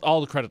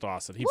 All the credit to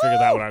Austin. He figured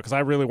that one out because I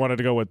really wanted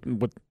to go with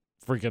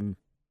freaking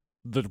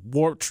the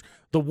warped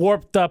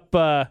up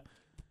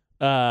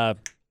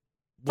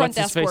what's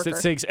his face that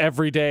sings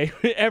every day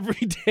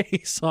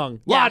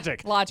song. Yeah,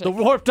 Logic. Logic. The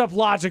warped up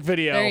Logic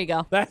video. There you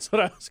go. That's what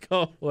I was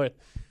going with.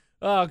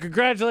 Oh,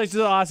 congratulations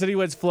to Austin. He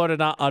wins Florida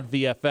Not on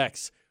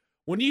VFX.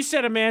 When you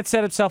said a man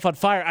set himself on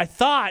fire, I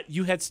thought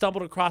you had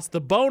stumbled across the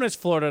bonus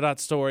Florida Not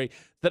story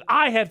that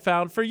I had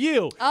found for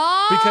you.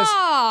 Oh.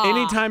 Because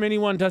anytime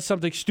anyone does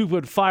something stupid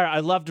with fire, I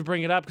love to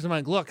bring it up because I'm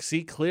like, look,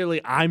 see,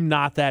 clearly I'm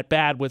not that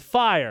bad with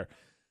fire.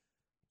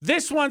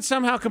 This one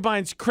somehow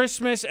combines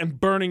Christmas and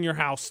burning your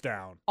house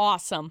down.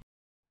 Awesome.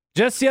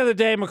 Just the other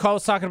day, McCall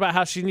was talking about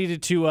how she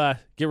needed to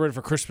get rid of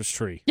her Christmas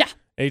tree. Yeah.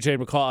 AJ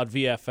and McCall on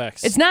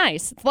VFX. It's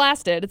nice. It's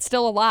lasted. It's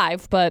still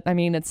alive, but I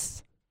mean,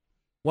 it's...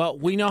 Well,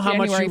 we know how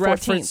January much you 14th,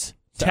 reference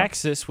so.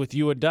 Texas with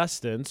you and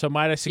Dustin, so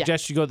might I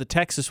suggest you go the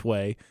Texas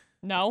way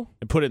No.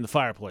 and put it in the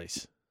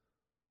fireplace?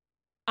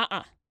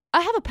 I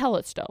have a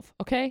pellet stove,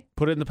 okay?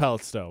 Put it in the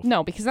pellet stove.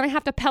 No, because then I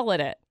have to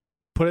pellet it.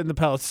 Put it in the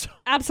pellet stove.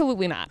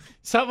 Absolutely not.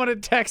 Someone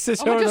in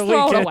Texas I'm over going to the just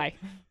throw weekend. it away.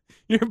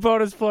 Your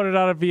bonus floated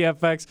out of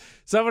VFX.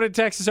 Someone in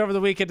Texas over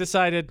the weekend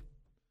decided,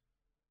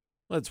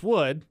 well, it's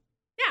wood.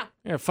 Yeah.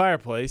 Yeah,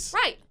 fireplace.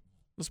 Right.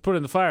 Let's put it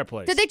in the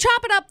fireplace. Did they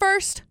chop it up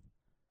first?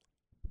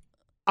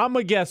 I'm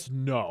going to guess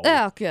no.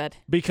 Oh, good.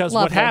 Because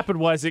Lovely. what happened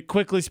was it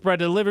quickly spread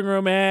to the living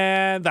room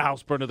and the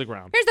house burned to the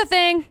ground. Here's the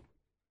thing.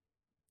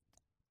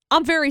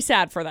 I'm very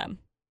sad for them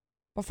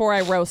before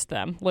I roast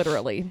them,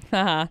 literally.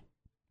 Haha.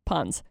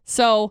 Puns.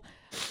 So,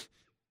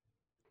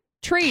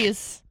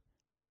 trees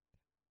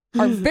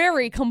are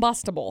very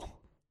combustible.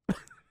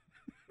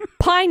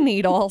 Pine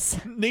needles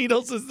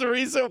Needles is the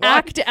reason why.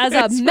 act as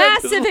a it spread to the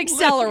massive living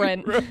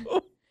accelerant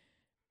room.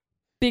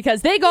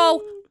 because they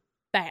go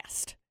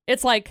fast.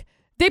 It's like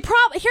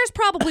here's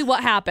probably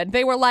what happened.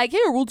 They were like,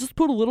 here, we'll just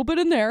put a little bit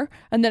in there,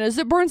 and then as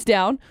it burns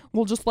down,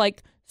 we'll just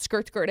like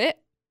skirt it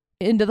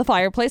into the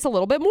fireplace a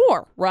little bit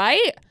more,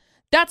 right?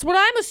 That's what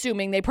I'm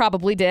assuming they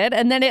probably did,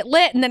 and then it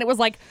lit, and then it was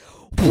like,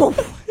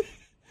 woof.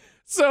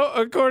 So,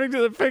 according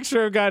to the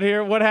picture I've got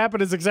here, what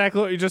happened is exactly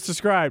what you just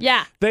described.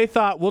 Yeah. They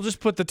thought, we'll just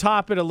put the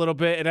top in a little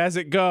bit, and as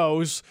it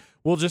goes,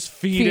 we'll just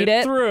feed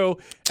it through.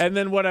 And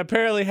then what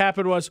apparently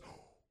happened was,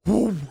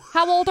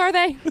 How old are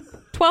they?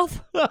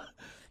 12?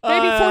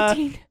 Maybe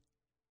 14.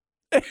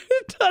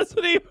 It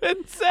doesn't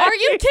even say. Are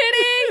you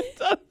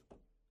kidding?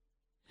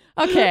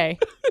 Okay.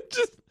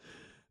 Just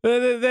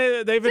they've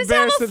Just embarrassed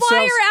have a themselves.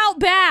 fire out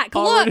back.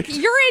 already. Look,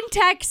 you're in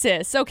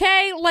Texas,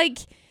 okay? Like,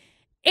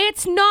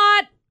 it's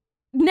not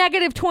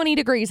negative 20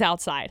 degrees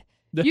outside.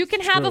 You can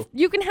have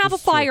a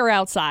fire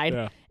outside.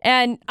 Yeah.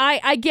 And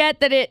I get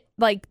that it,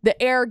 like, the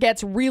air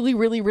gets really,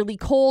 really, really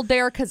cold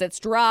there because it's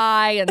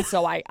dry, and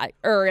so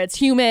or it's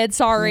humid,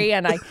 sorry,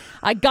 and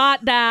I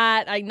got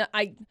that.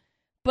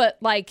 But,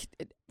 like,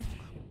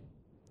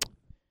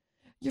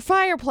 your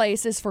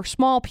fireplace is for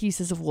small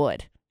pieces of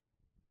wood.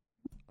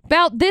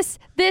 About this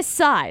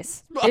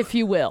size, if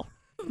you will.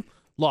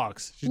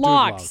 Logs. She's doing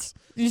Logs.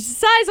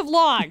 Size of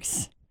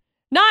logs.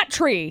 Not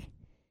tree.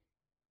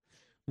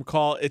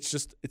 McCall, it's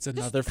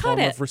another cut form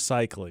it. of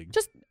recycling.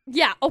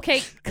 Yeah,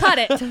 okay, cut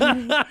it.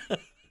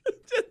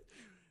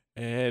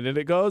 And then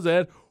it goes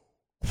and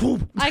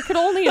whoop. I could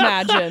only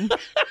imagine.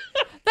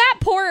 That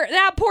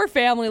poor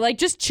family, like,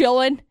 just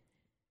chilling.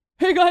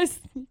 Hey guys,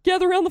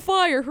 gather around the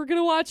fire. We're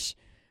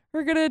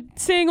gonna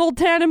sing Old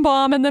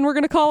Tannenbaum, and then we're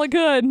gonna call it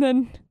good. And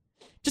then,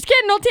 just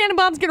kidding, Old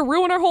Tannenbaum's gonna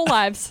ruin our whole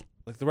lives.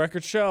 Like the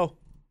records show.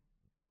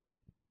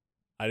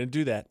 I didn't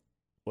do that.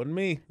 Wasn't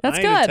me. That's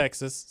I ain't good. in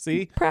Texas.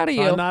 See? Proud of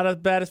So you. I'm not as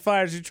bad as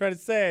fire as you try to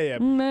say I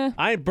am. Meh.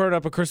 I ain't burned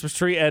up a Christmas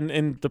tree and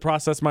in the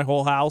process my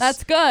whole house.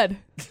 That's good.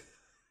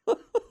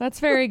 That's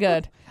very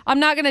good. I'm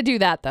not gonna do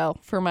that though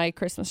for my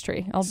Christmas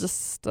tree. I'll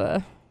just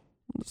go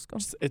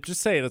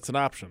just saying it's an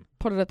option.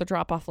 put it at the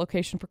drop-off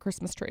location for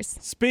Christmas trees.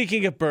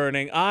 Speaking of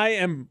burning, I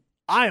am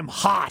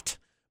hot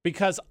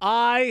because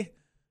I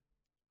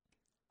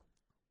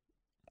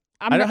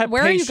don't have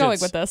Where patience. are you going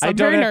with this? I I'm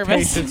don't very have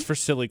nervous. patience for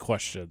silly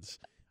questions.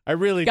 I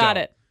really Got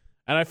don't. it.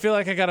 And I feel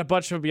like I got a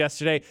bunch of them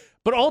yesterday.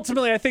 But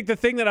ultimately, I think the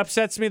thing that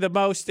upsets me the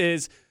most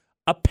is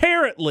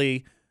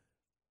apparently,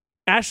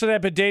 Ashley and I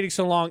have been dating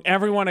so long,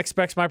 everyone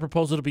expects my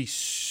proposal to be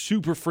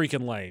super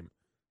freaking lame.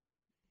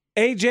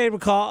 AJ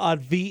McCall on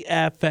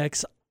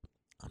VFX.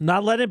 I'm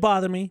not letting it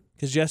bother me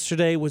because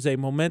yesterday was a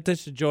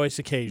momentous, joyous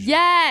occasion.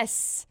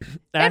 Yes,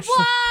 it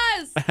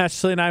was.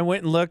 Ashley and I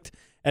went and looked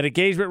at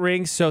engagement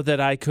rings so that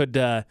I could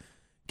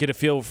get a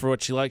feel for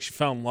what she likes. She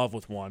fell in love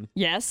with one.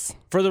 Yes.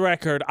 For the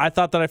record, I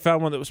thought that I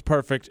found one that was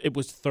perfect. It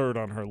was third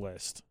on her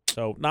list.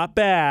 So not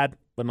bad,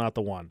 but not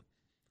the one.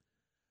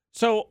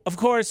 So, of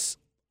course,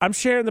 I'm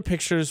sharing the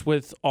pictures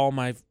with all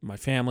my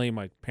family,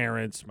 my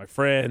parents, my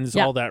friends,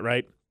 all that,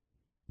 right?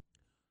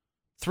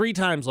 3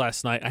 times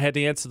last night, I had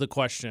to answer the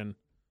question.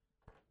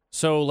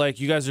 So, like,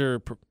 you guys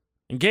are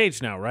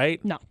engaged now,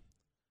 right? No.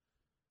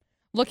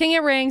 Looking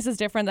at rings is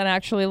different than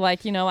actually,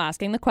 like,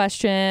 asking the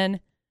question.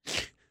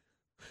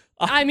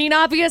 I mean,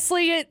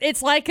 obviously,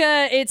 it's like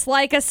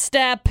a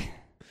step.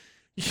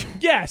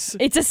 Yes.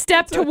 It's a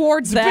step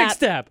towards that. It's a big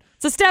step.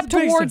 It's a step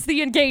towards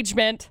the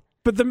engagement.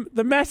 But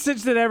the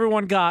message that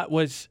everyone got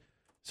was,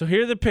 so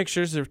here are the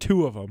pictures. There are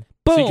 2 of them.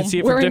 Boom, so you can see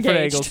it from different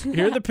engaged. angles.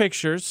 Here are the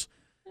pictures.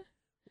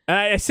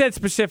 I said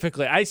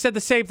specifically, I said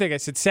the same thing. I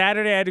said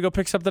Saturday I had to go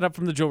pick something up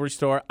from the jewelry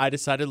store. I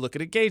decided to look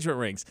at engagement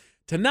rings.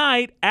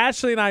 Tonight,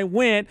 Ashley and I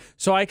went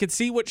so I could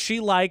see what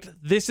she liked.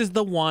 This is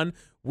the one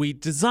we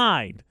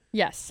designed.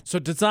 Yes. So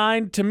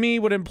design to me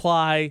would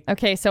imply...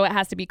 Okay, so it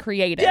has to be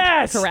created.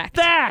 Yes! Correct.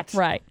 That!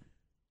 Right.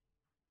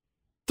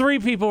 3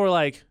 people were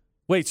like,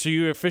 wait, so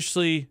you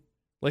officially...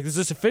 Like, is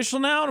this official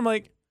now? And I'm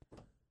like...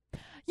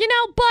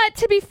 But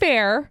to be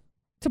fair,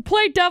 to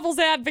play devil's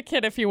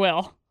advocate, if you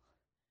will,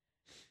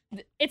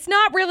 it's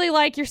not really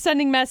like you're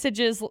sending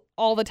messages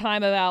all the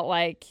time about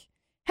like,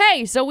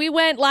 hey, so we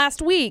went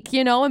last week,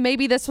 and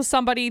maybe this was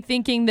somebody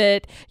thinking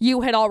that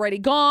you had already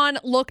gone,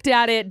 looked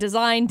at it,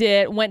 designed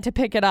it, went to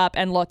pick it up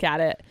and look at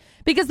it.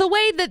 Because the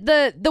way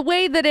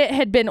that it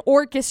had been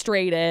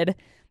orchestrated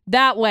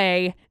that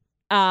way,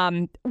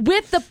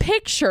 with the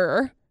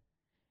picture,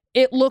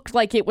 it looked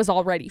like it was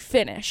already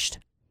finished.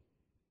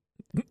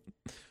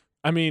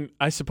 I mean,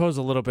 I suppose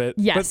a little bit.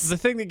 Yes. But the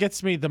thing that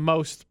gets me the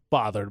most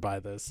bothered by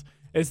this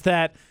is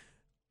that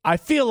I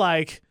feel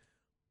like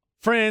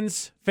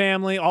friends,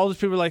 family, all these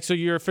people are like, so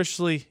you're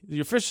official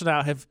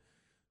now, have,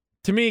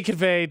 to me,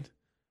 conveyed,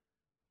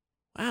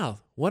 wow,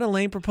 what a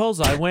lame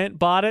proposal. I went,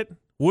 bought it.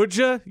 Would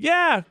you?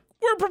 Yeah,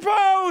 we're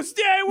proposed.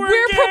 Yeah, we're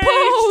engaged.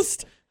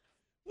 Proposed.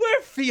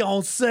 We're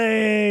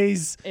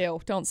fiancés.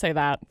 Ew, don't say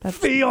that. That's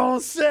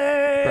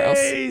fiancés.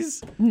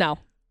 gross. No.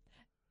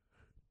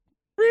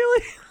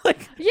 Really?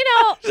 Like,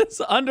 I'm just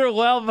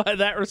underwhelmed by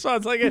that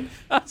response. Like,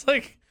 I was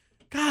like,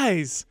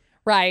 guys,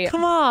 right.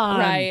 Come on.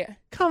 Right.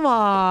 Come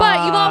on.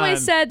 But you've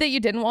always said that you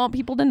didn't want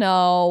people to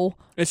know.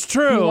 It's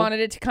true. You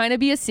wanted it to kind of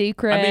be a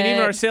secret. I mean,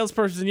 even our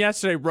salesperson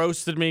yesterday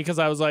roasted me because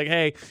I was like,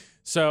 hey,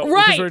 so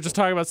right. because we were just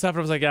talking about stuff, and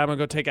I was like, yeah, I'm gonna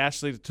go take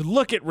Ashley to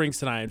look at rings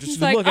tonight. Just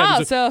to like, look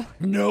at it. So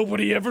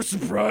nobody ever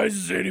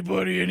surprises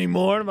anybody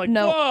anymore. And I'm like,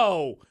 no.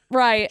 Whoa.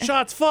 Right.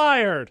 Shots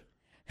fired.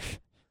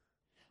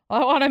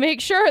 I want to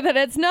make sure that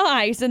it's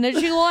nice and that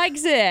she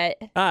likes it.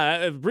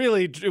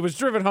 It was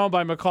driven home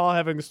by McCall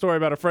having a story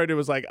about a friend who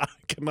was like, I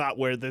cannot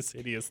wear this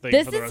hideous thing.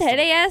 This for the is rest of my life.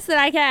 hideous that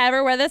I can't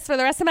ever wear this for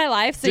the rest of my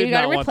life, so you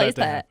got to replace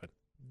that.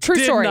 True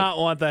Did story. not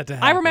want that to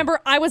happen. I remember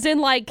I was in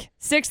like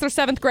 6th or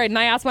 7th grade and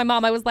I asked my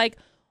mom, I was like,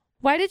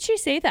 why did she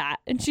say that?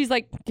 And she's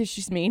like, because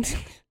she's mean.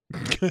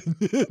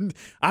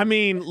 I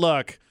mean,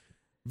 look,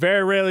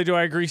 very rarely do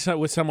I agree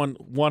with someone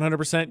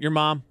 100%. Your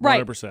mom,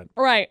 100%.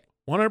 Right.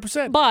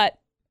 100%. But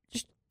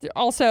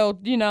also,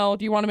 do you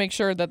want to make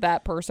sure that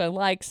that person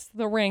likes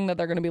the ring that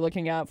they're going to be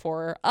looking at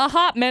for a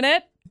hot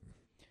minute?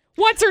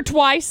 Once or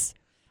twice.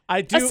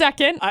 I do. A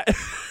second.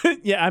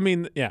 Yeah, I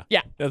mean, yeah.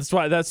 Yeah. That's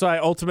why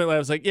ultimately I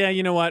was like, yeah,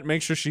 you know what?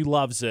 Make sure she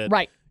loves it.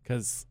 Right.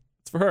 Because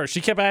it's for her. She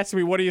kept asking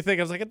me, what do you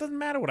think? I was like, it doesn't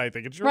matter what I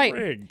think. It's your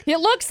ring. It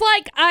looks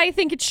like I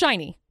think it's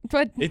shiny.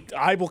 But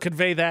I will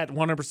convey that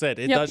 100%.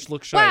 It does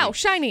look shiny. Wow,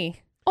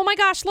 shiny. Oh my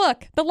gosh,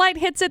 look. The light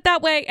hits it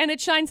that way and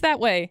it shines that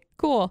way.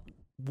 Cool.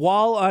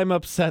 While I'm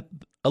upset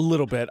a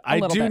little bit, I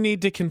do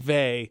need to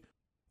convey,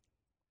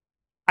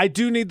 I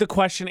do need the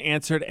question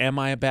answered, am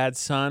I a bad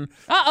son?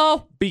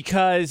 Uh-oh.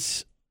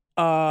 Because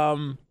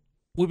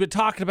we've been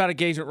talking about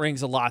engagement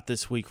rings a lot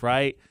this week,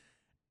 right?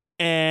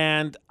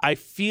 And I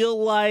feel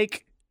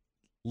like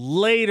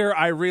later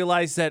I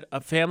realized that a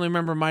family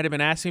member might have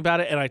been asking about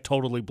it, and I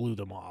totally blew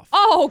them off.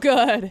 Oh,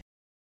 good.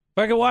 If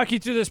I could walk you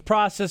through this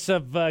process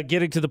of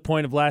getting to the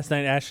point of last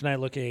night, Ash and I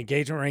looking at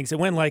engagement rings, it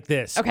went like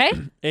this. Okay.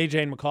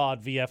 AJ and McCall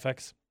at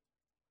VFX.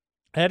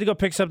 I had to go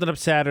pick something up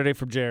Saturday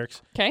from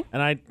Jarek's. Okay.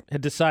 And I had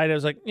decided, I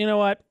was like, you know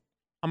what?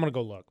 I'm going to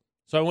go look.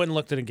 So I went and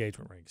looked at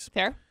engagement rings.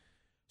 Fair.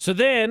 So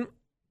then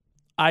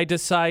I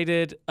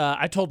decided,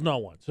 I told no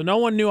one. So no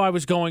one knew I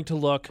was going to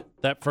look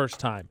that first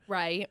time.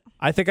 Right.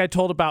 I think I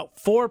told about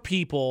 4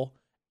 people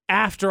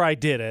after I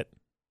did it.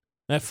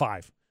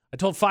 5. I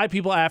told 5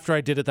 people after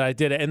I did it that I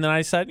did it. And then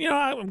I said,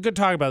 I'm good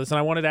talking about this. And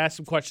I wanted to ask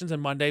some questions.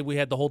 And Monday we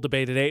had the whole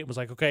debate at 8. It was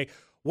like, okay,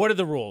 what are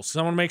the rules? So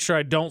I want to make sure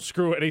I don't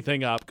screw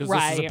anything up because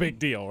this is a big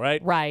deal, right?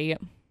 Right.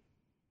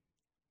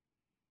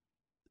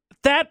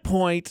 At that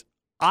point,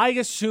 I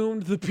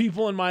assumed the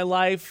people in my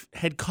life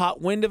had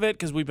caught wind of it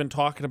because we've been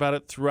talking about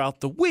it throughout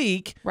the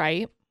week.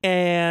 Right.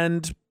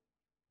 And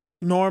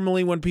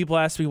normally when people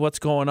ask me what's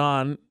going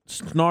on,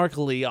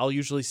 snarkily, I'll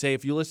usually say,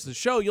 if you listen to the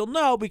show, you'll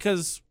know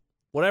because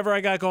whatever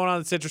I got going on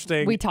that's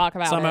interesting, we talk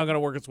about somehow it. going to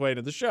work its way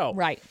into the show.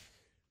 Right.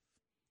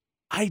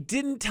 I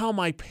didn't tell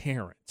my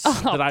parents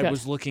that I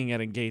was looking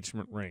at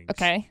engagement rings.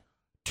 Okay.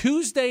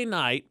 Tuesday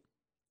night,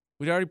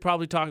 we'd already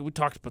probably talked. We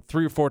talked about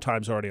 3 or 4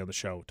 times already on the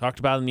show. Talked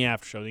about it in the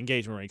after show, the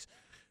engagement rings.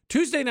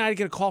 Tuesday night, I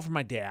get a call from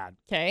my dad.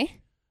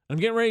 Okay. I'm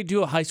getting ready to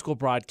do a high school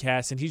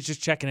broadcast, and he's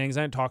just checking in because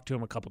I hadn't talked to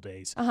him a couple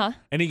days.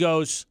 And he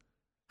goes,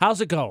 "How's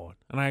it going?"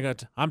 And I go,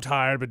 "I'm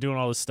tired, but doing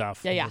all this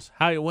stuff." Yeah, He yeah.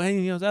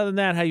 goes, other than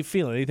that, how you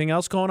feeling? Anything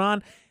else going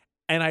on?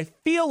 And I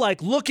feel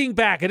like looking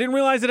back, I didn't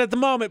realize it at the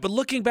moment, but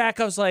looking back,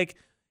 I was like,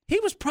 he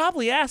was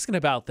probably asking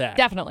about that.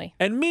 Definitely.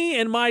 And me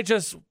in my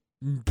just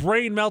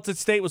brain melted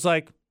state was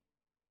like,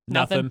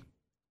 nothing.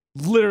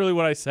 Literally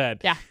what I said.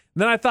 Yeah.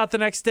 And then I thought the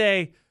next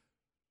day,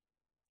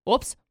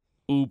 Whoops.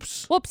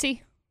 oops,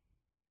 Whoopsie.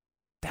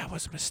 that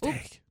was a mistake.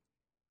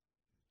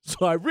 Oops.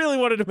 So I really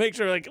wanted to make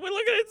sure, like, look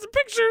at it, the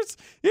pictures.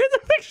 Here's the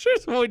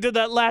pictures when we did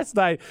that last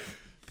night.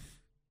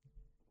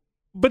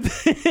 But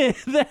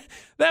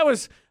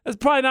that's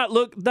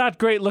probably not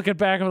great looking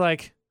back. I'm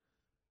like,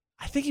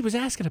 I think he was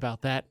asking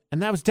about that,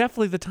 and that was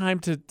definitely the time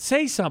to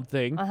say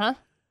something.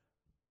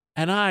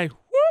 And I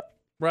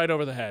right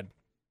over the head.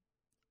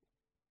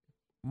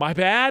 My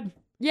bad.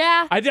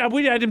 Yeah. I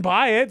didn't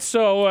buy it,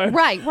 so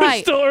Right.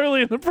 it's still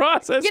early in the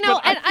process.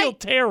 But I feel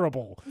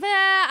terrible.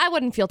 I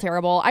wouldn't feel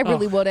terrible. I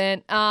really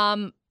wouldn't.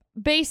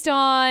 Based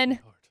on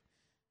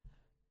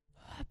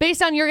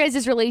your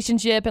guys'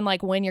 relationship and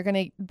like when you're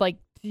gonna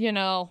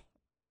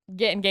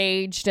get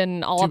engaged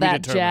and all of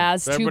that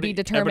jazz, to be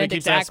determined.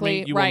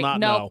 Exactly. You right. will not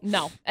know.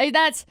 No.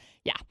 That's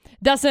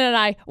Dustin and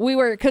I, we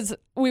were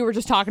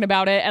just talking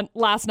about it and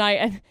last night,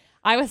 and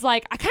I was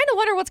like, I kind of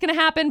wonder what's going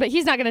to happen, but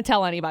he's not going to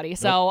tell anybody.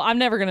 So I'm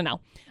never going to know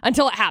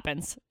until it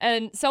happens.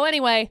 And so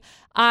anyway,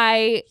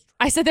 I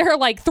said there are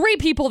like 3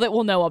 people that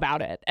will know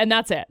about it, and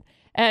that's it.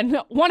 And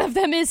one of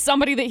them is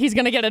somebody that he's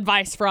going to get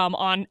advice from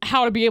on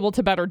how to be able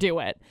to better do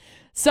it.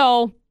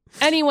 So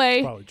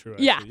anyway. Probably true.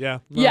 Actually. Yeah.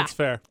 That's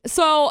fair.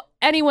 So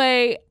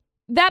anyway,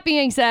 that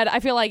being said,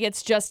 I feel like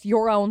it's just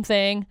your own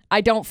thing.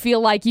 I don't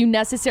feel like you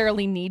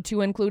necessarily need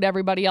to include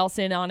everybody else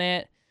in on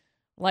it.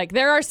 Like,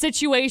 there are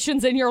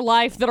situations in your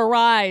life that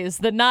arise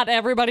that not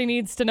everybody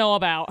needs to know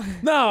about.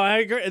 No, I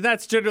agree.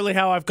 That's generally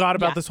how I've got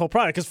about this whole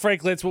product. Because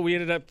frankly, that's what we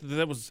ended up.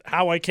 That was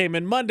how I came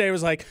in Monday. It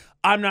was like,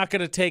 I'm not going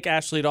to take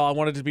Ashley at all. I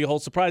wanted it to be a whole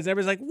surprise. And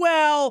everybody's like,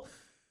 well,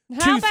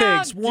 How 2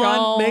 things. about One,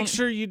 don't? make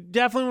sure you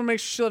definitely want to make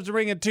sure she loves the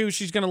ring. And 2,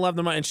 she's going to love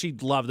the money. And she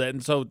loved it.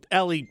 And so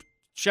Ellie,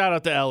 shout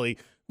out to Ellie,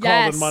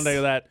 called on Monday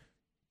with that.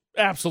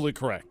 Absolutely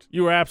correct.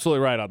 You were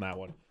absolutely right on that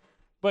one.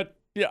 But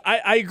yeah,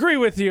 I agree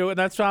with you, and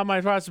that's not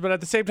my process. But at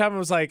the same time, it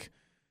was like,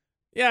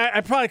 yeah,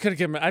 I probably could have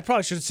given. I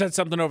probably should have said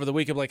something over the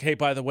weekend, like, hey,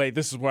 by the way,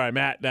 this is where I'm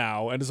at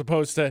now, and as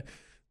opposed to.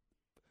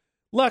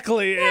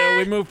 Luckily,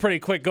 we moved pretty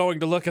quick going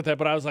to look at that,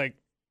 but I was like,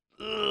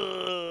 ugh.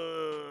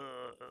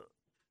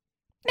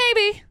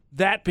 Maybe.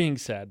 That being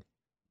said,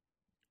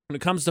 when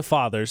it comes to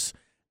fathers,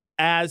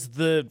 as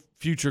the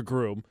future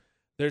groom,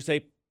 there's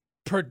a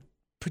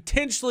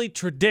potentially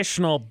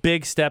traditional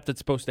big step that's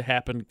supposed to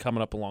happen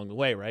coming up along the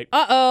way, right?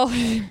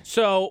 Uh-oh.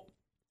 So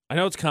I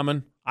know it's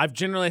coming. I've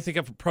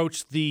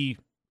approached the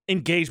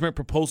engagement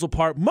proposal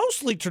part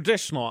mostly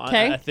traditional.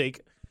 I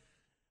think.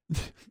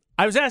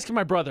 I was asking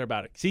my brother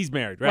about it because he's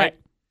married, right?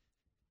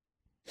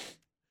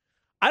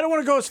 I don't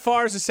want to go as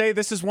far as to say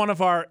this is one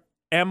of our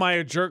Am I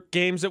a Jerk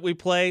games that we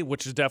play,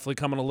 which is definitely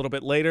coming a little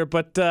bit later.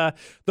 But the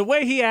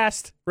way he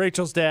asked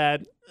Rachel's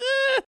dad,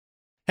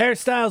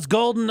 hairstyles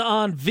golden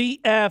on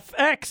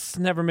VFX.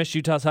 Never miss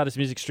Utah's hottest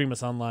music. Stream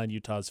us online,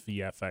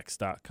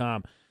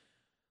 utahsvfx.com.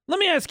 Let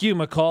me ask you,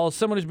 McCall, as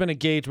someone who's been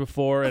engaged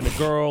before and a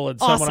girl and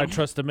someone I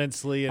trust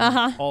immensely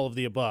and all of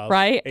the above.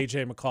 Right.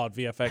 AJ McCall at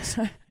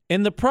VFX.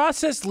 In the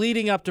process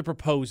leading up to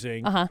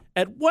proposing,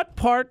 at what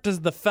part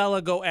does the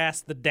fella go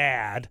ask the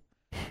dad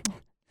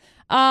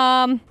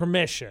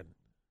permission?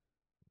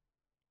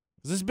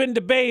 This has been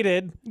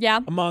debated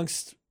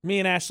amongst me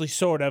and Ashley,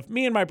 sort of.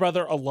 Me and my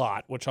brother, a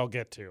lot, which I'll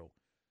get to.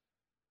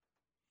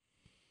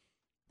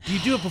 Do you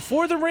do it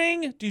before the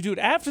ring? Do you do it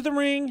after the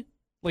ring?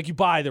 Like you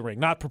buy the ring,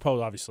 not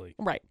propose, obviously.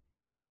 Right.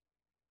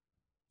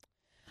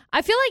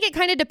 I feel like it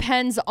kind of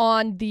depends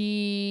on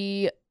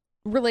the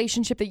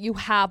relationship that you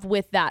have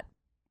with that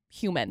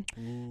human.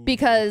 Ooh,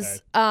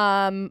 because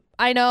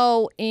I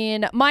know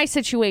in my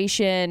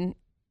situation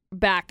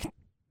back,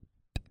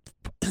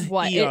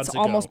 Eons it's ago.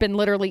 almost been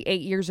literally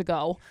 8 years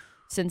ago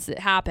since it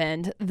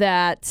happened,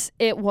 that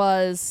it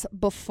was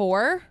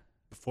before.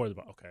 Before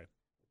the, okay.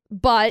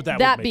 But that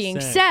that would make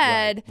being sense.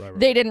 said, Right.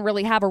 they didn't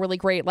really have a really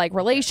great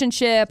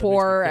relationship That makes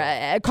or me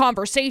a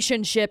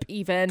conversationship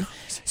even.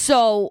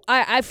 So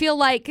I feel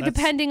like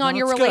depending on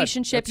your that's good.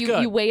 relationship, That's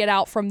good. you weigh it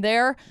out from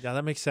there. Yeah,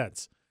 that makes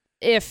sense.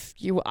 If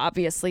you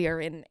obviously are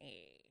in a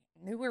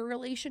newer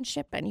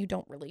relationship and you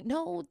don't really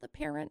know the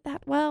parent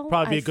that well,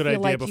 Probably be a good I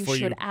feel idea like before you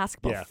should you ask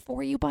yeah.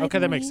 before you buy Okay,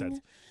 the that makes ring.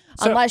 sense.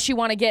 So, Unless you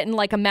want to get in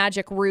like a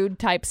magic rude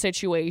type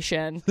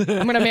situation. I'm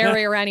going to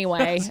marry her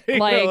anyway. You're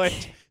like,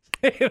 like,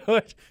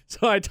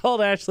 So I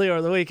told Ashley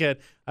over the weekend,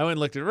 I went and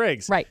looked at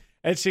rings. Right.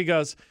 And she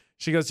goes,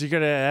 you're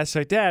going to ask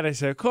my dad? I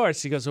said, of course.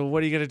 She goes, well,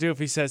 what are you going to do if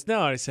he says no?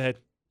 And I said,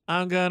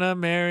 I'm going to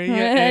marry you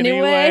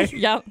anyway.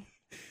 Yep.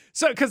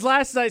 So, because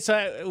last night,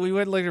 we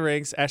went and looked at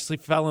rings. Ashley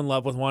fell in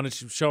love with one, and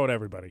she was showing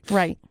everybody.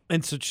 Right.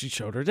 And so she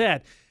showed her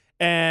dad.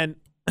 And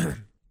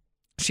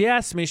she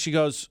asked me, she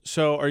goes,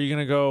 so are you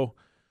going to go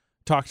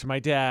talk to my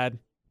dad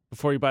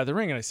before you buy the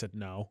ring? And I said,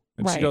 no.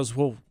 And she goes,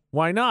 well,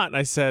 why not? And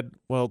I said,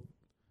 well,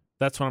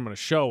 that's what I'm going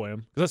to show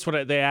him. Because that's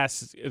what they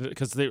asked,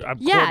 because I'm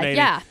coordinating.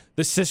 Yeah.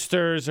 The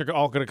sisters are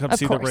all going to come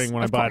see the ring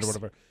when I buy it or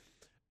whatever.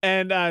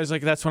 And I was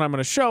like, that's what I'm going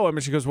to show him.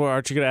 And she goes, well,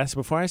 aren't you going to ask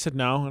him before? I said,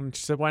 no. And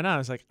she said, why not? I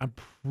was like, I'm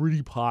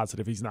pretty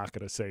positive he's not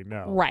going to say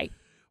no. Right.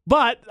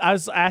 But I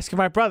was asking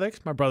my brother, 'cause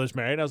my brother's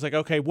married. I was like,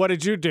 okay, what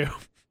did you do?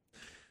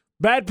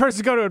 Bad person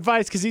to go to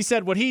advice, because he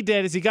said what he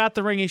did is he got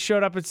the ring, he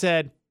showed up and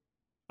said,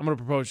 I'm going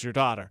to propose to your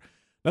daughter.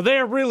 Now, they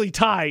are really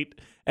tight.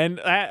 And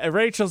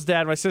Rachel's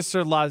dad, my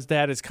sister-in-law's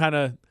dad, is kind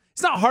of,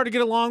 it's not hard to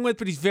get along with,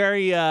 but he's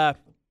very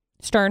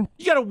stern.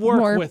 You got to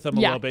work with him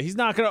a little bit. He's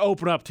not going to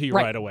open up to you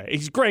right away.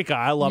 He's a great guy.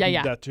 I love him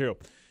to death, too.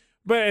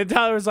 But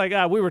Tyler was like,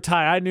 we were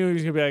tight. I knew he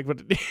was going to be like,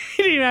 but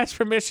he didn't ask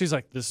permission. He's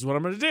like, this is what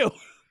I'm going to do.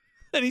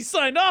 And he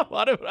signed off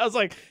on it. I was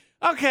like,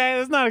 okay,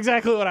 that's not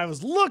exactly what I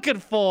was looking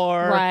for.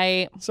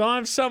 Right. So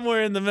I'm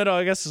somewhere in the middle.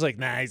 I guess it's like,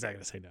 nah, he's not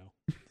going to say no.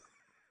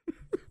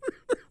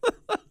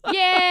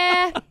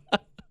 Yeah.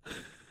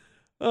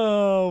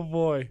 Oh,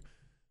 boy.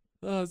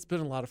 Oh, it's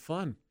been a lot of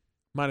fun.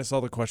 Minus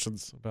all the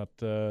questions about...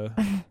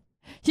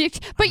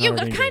 But you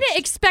kind of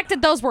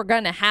expected those were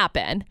going to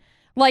happen.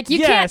 Like, you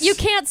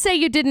can't say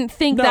you didn't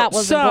think that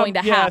wasn't going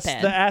to happen.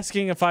 Yes, the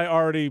asking if I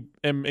already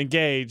am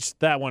engaged,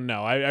 that one,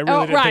 no. I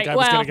really didn't think I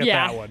was going to get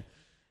that one.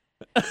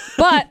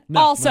 But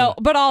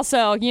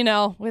also, you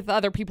know, with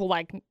other people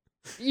like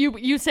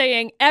you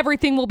saying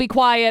everything will be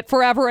quiet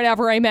forever and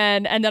ever,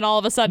 amen, and then all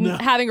of a sudden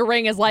having a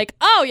ring is like,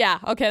 oh yeah,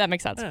 okay, that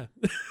makes sense. Yeah.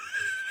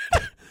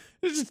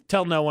 Just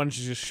tell no one,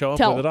 just show up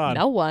tell with it on.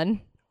 No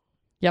one.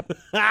 Yep.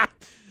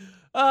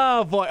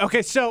 Oh boy.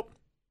 Okay, so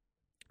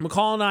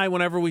McCall and I,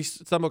 whenever we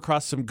stumble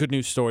across some good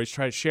news stories,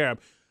 try to share them.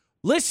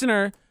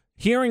 Listener,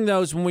 hearing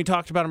those when we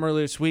talked about them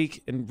earlier this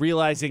week and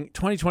realizing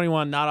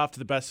 2021 not off to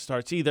the best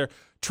starts either,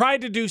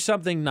 tried to do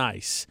something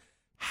nice.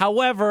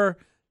 However,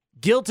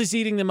 guilt is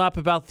eating them up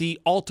about the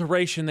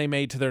alteration they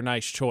made to their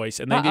nice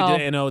choice, and they need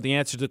to know the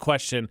answer to the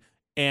question,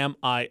 am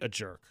I a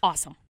jerk?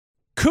 Awesome.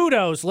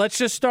 Kudos. Let's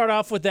just start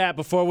off with that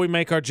before we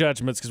make our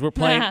judgments, because we're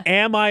playing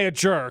Am I a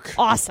Jerk?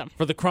 Awesome.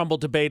 For the Crumble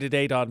Debate at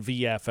 8 on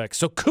VFX.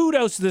 So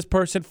kudos to this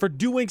person for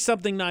doing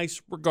something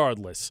nice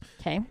regardless.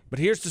 Okay. But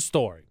here's the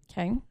story.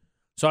 Okay.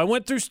 So I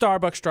went through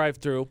Starbucks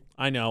drive-thru.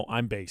 I know,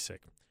 I'm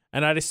basic.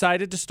 And I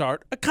decided to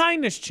start a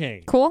kindness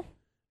chain. Cool.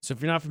 So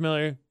if you're not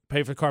familiar,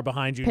 pay for the car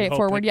behind you. Pay it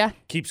forward,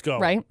 Keeps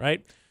going.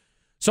 Right?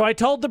 So I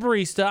told the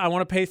barista I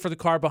want to pay for the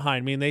car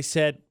behind me, and they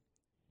said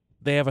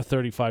they have a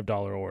 $35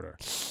 order.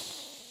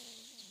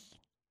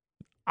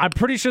 I'm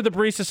pretty sure the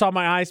barista saw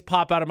my eyes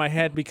pop out of my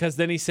head, because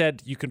then he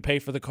said, you can pay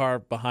for the car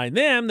behind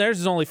them. Theirs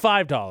is only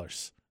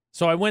 $5.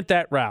 So I went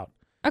that route.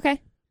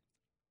 Okay.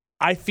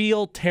 I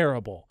feel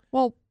terrible.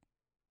 Well,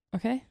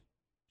 okay.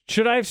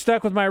 Should I have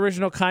stuck with my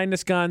original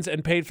kindness guns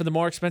and paid for the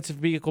more expensive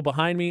vehicle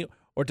behind me?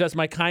 Or does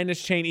my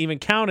kindness chain even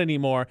count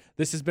anymore?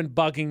 This has been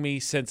bugging me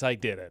since I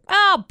did it.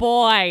 Oh,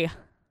 boy.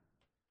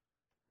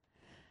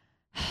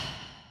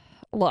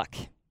 Look.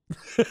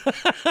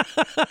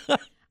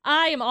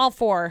 I am all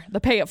for the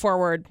pay it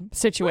forward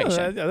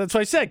situation. That's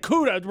what I said.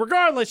 Kudos.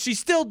 Regardless, she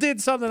still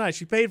did something nice.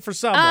 She paid for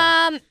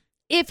someone.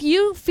 If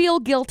you feel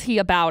guilty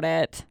about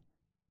it,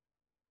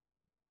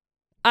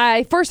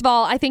 first of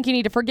all, I think you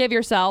need to forgive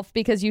yourself,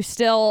 because you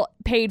still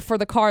paid for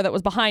the car that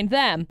was behind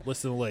them.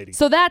 Listen to the lady.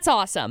 So that's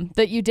awesome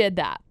that you did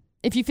that.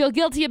 If you feel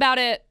guilty about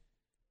it,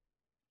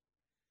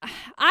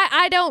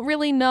 I don't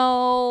really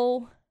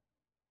know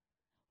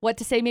what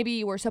to say. Maybe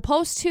you were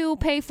supposed to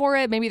pay for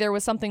it. Maybe there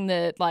was something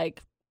that,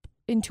 like,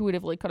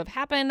 intuitively could have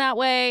happened that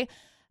way.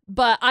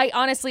 But I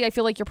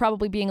feel like you're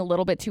probably being a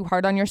little bit too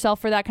hard on yourself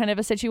for that kind of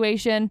a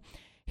situation.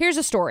 Here's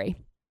a story.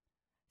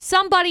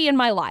 Somebody in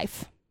my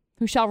life,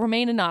 who shall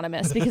remain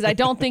anonymous because I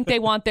don't think they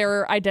want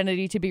their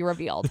identity to be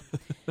revealed.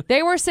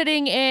 They were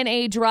sitting in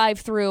a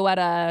drive-thru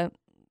at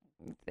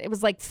it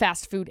was like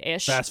fast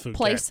food-ish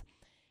place,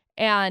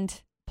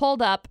 and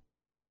pulled up,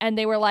 and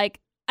they were like,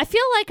 I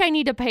feel like I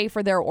need to pay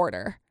for their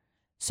order.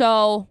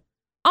 So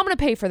I'm going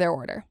to pay for their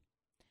order.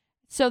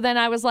 So then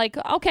I was like,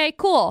 okay,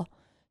 cool.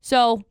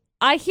 So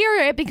I hear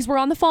it because we're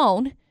on the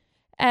phone,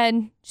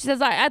 and she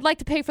says, I'd like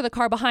to pay for the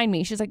car behind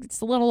me. She's like,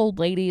 it's a little old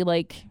lady,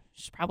 like,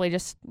 she's probably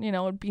just,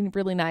 it'd be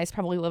really nice,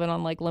 probably living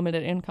on like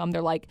limited income.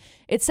 They're like,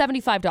 it's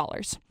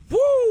 $75.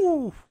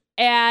 Woo!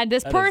 And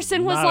this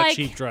person was like, a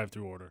cheap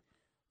drive-through order.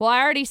 Well, I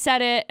already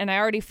said it, and I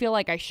already feel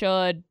like I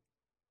should.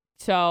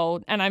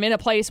 So, and I'm in a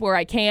place where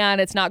I can.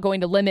 It's not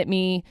going to limit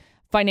me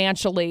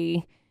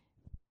financially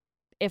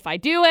if I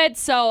do it.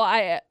 So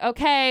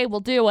okay, we'll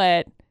do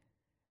it.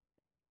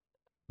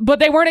 But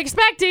they weren't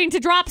expecting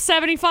to drop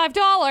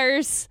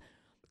 $75.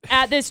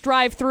 at this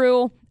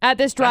drive-through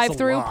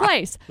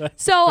place.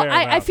 So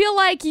I feel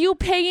like you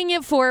paying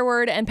it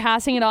forward and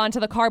passing it on to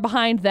the car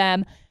behind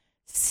them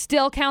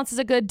still counts as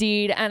a good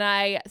deed, and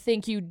I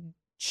think you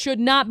should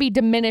not be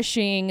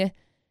diminishing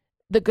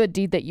the good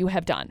deed that you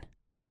have done.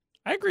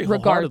 I agree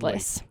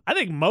regardless. wholeheartedly. I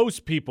think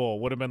most people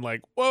would have been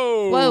like,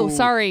 whoa,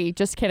 sorry,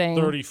 just kidding.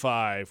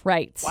 35.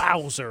 Right.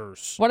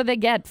 Wowzers. What do they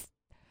get?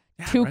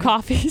 Yeah, 2 right?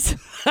 coffees.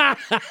 I'm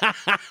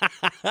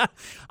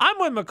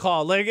with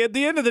McCall. Like, at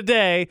the end of the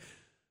day,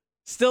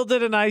 still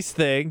did a nice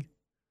thing.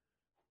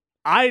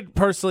 I'm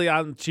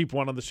the cheap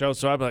one on the show,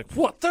 so I'm like,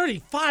 what,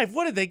 35?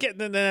 What did they get?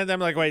 And then I'm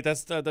like, wait,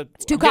 that's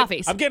it's 2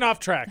 coffees. I'm getting off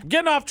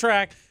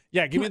track.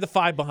 Yeah, give me the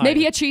 5 behind.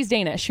 Maybe a cheese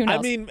Danish. Who knows?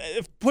 I mean,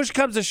 if push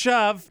comes to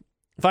shove,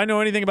 if I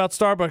know anything about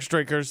Starbucks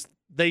drinkers,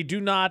 they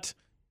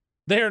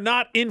are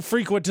not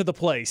infrequent to the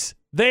place.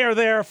 They are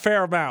there a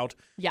fair amount.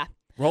 Yeah.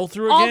 Roll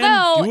through again.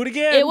 Although, do it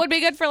again. It would be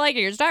good for like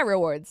your Star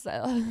Rewards.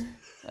 So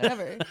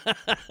whatever.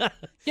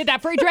 Get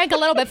that free drink a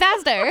little bit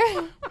faster.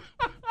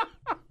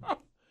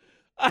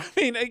 I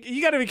mean,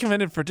 you got to be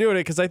commended for doing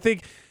it because I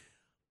think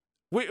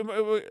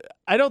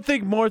I don't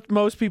think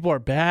most people are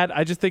bad.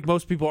 I just think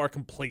most people are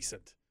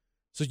complacent.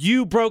 So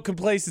you broke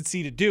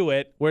complacency to do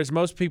it, whereas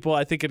most people,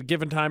 I think, at a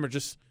given time are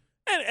just.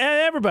 And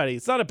everybody,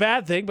 it's not a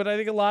bad thing, but I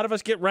think a lot of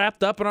us get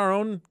wrapped up in our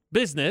own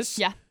business.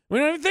 Yeah. We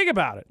don't even think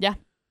about it. Yeah.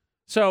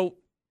 So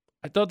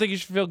I don't think you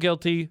should feel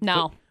guilty.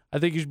 No. I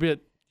think you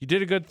should you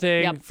did a good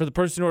thing for the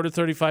person who ordered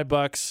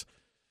 $35.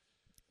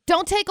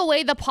 Don't take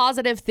away the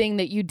positive thing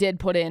that you did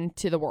put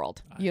into the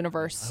world,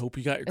 universe. I hope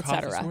you got your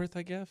coffee's worth,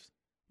 I guess.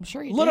 I'm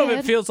sure you did. A little did.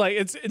 of it feels like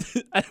it's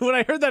when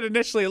I heard that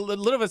initially, a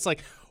little of it's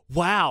like,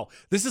 wow,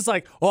 this is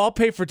like, oh, I'll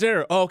pay for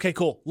dinner. Oh, okay,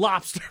 cool.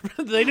 Lobster.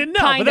 They didn't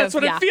know, but that's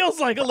what it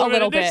feels like a little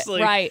bit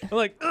initially. Right. I'm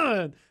like,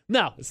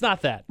 no, it's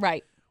not that.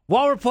 Right.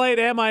 While we're playing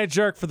Am I a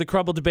Jerk for the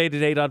Crumble Debate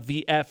at 8 on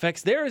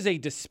VFX, there is a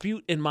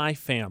dispute in my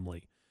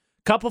family.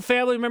 Couple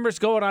family members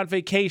going on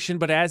vacation,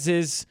 but as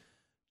is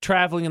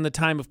traveling in the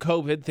time of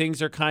COVID,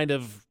 things are kind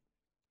of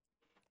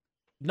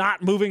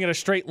not moving at a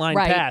straight line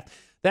path.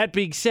 That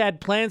being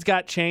said, plans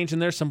got changed and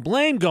there's some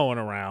blame going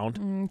around.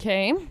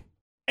 Okay.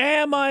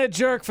 Am I a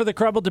jerk for the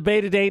Crumble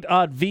Debate at 8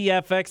 on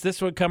VFX? This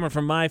one coming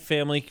from my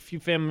family. A few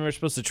family members are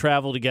supposed to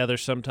travel together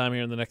sometime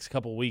here in the next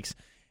couple of weeks.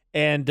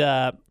 And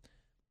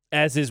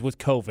as is with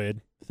COVID,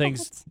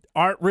 things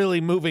aren't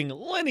really moving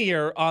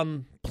linear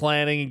on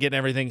planning and getting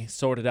everything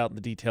sorted out and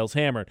the details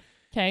hammered.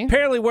 Okay.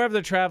 Apparently, wherever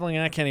they're traveling,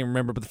 and I can't even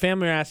remember, but the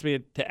family asked me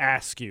to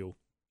ask you.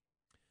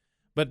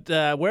 But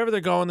wherever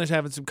they're going, they're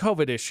having some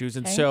COVID issues,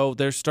 and so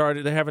they're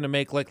having to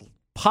make like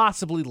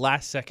possibly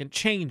last-second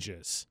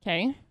changes.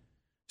 Okay.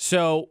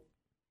 So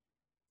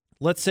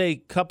let's say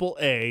couple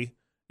A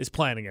is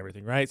planning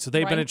everything, right? So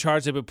they've been in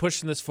charge. They've been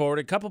pushing this forward.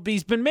 And couple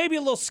B's been maybe a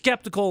little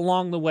skeptical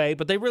along the way,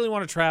 but they really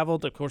want to travel.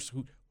 Of course,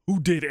 who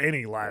did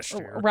any last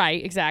year?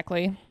 Right,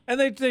 exactly. And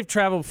they've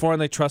traveled before,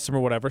 and they trust them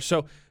or whatever.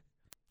 So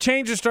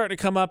changes starting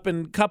to come up,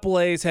 and couple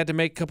A's had to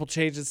make a couple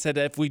changes. Said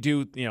if we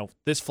do,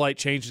 this flight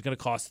change is going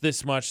to cost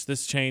this much.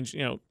 This change,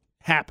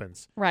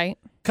 happens. Right.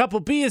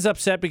 Couple B is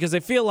upset because they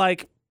feel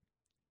like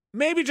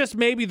maybe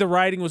the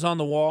writing was on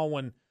the wall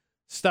when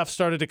stuff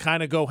started to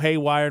kind of go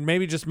haywire, and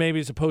maybe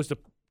as opposed to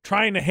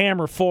trying to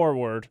hammer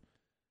forward,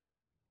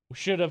 we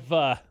should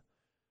have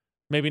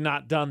maybe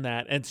not done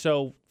that. And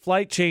so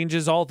flight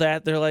changes, all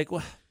that, they're like,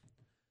 well,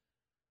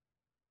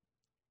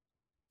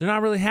 they're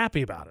not really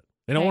happy about it.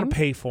 They don't want to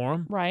pay for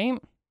them. Right.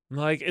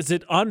 Like, is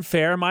it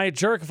unfair? Am I a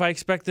jerk if I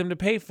expect them to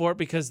pay for it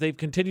because they've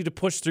continued to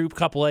push through?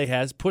 Couple A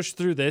has pushed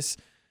through this,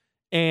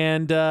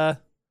 and now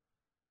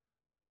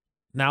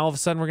all of a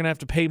sudden we're going to have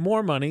to pay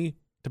more money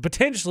to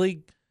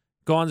potentially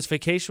go on this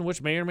vacation, which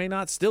may or may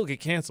not still get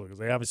canceled because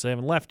they obviously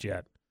haven't left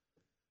yet.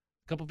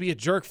 Couple be a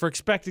jerk for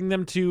expecting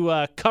them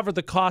to cover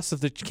the cost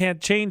of the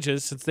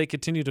changes since they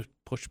continue to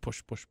push.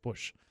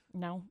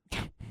 No,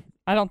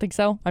 I don't think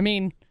so. I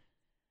mean,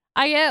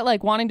 I get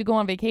like wanting to go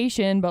on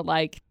vacation, but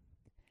like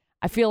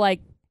I feel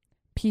like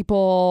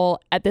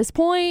people at this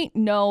point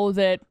know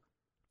that,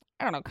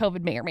 I don't know,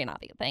 COVID may or may not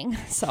be a thing.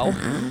 So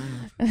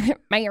it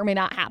may or may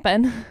not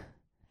happen.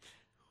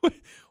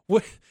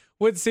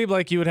 Would seem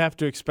like you would have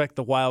to expect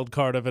the wild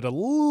card of it a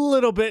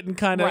little bit and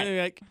kind of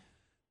like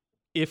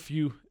if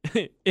you're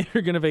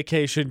going to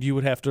vacation, you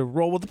would have to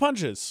roll with the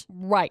punches.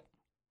 Right.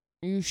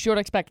 You should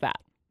expect that.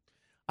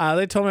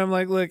 They told me, I'm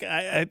like, look,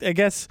 I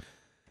guess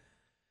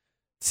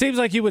it seems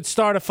like you would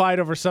start a fight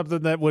over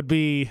something that would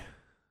be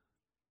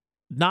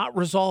not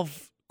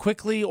resolved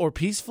quickly or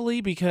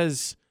peacefully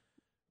because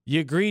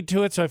you agreed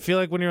to it. So I feel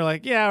like when you're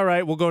like, yeah, all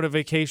right, we'll go to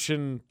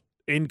vacation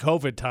in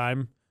COVID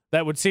time,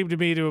 that would seem to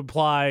me to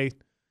imply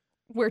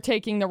we're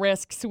taking the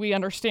risks. We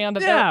understand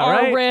that there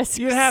are risks.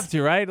 You'd have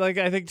to, right? Like,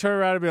 I think turn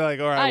around and be like,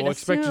 all right, we'll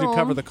expect you to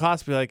cover the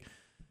cost. Be like,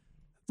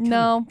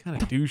 no.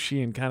 Kind of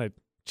douchey and kind of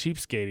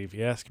cheapskate, if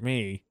you ask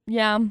me.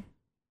 Yeah.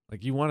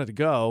 Like, you wanted to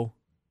go.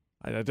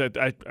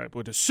 I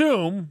would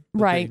assume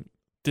that they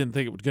didn't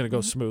think it was going to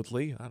go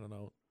smoothly. I don't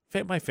know.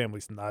 My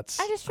family's nuts.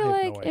 I just feel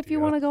like if you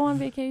want to go on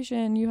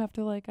vacation, you have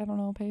to I don't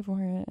know, pay for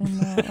it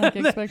and not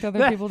expect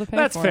other people to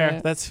pay for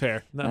it. That's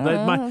fair.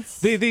 No,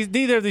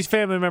 neither of these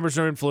family members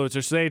are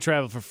influencers, so they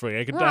travel for free.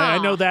 I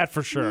know that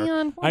for sure.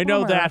 Man, I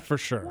know that for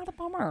sure. What a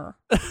bummer.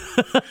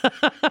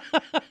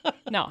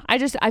 No,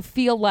 I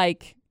feel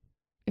like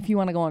if you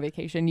want to go on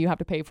vacation, you have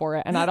to pay for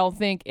it. And I don't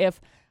think if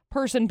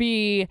person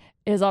B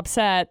is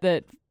upset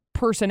that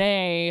person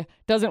A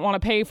doesn't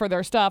want to pay for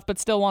their stuff but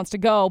still wants to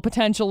go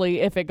potentially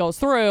if it goes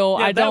through,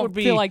 I don't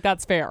feel like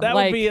that's fair. That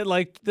would be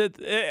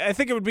I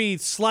think it would be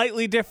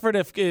slightly different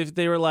if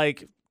they were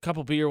like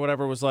couple B or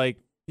whatever was like,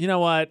 you know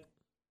what,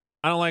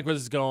 I don't like where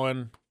this is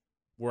going,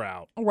 we're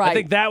out. Right. I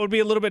think that would be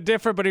a little bit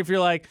different. But if you're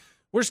like,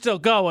 we're still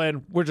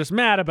going, we're just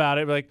mad about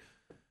it, like,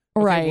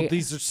 okay, right, well,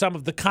 these are some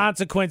of the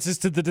consequences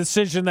to the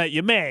decision that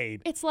you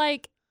made. It's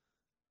like,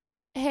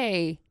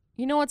 hey,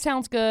 you know what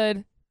sounds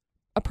good?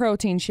 A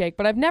protein shake,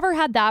 but I've never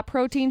had that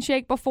protein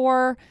shake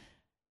before.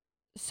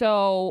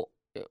 So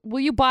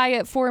will you buy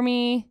it for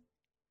me?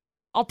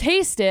 I'll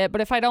taste it,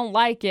 but if I don't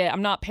like it,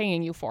 I'm not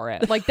paying you for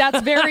it. Like,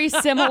 that's very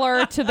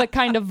similar to the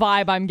kind of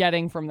vibe I'm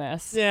getting from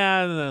this. Yeah,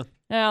 I don't know.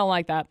 I don't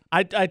like that.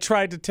 I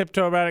tried to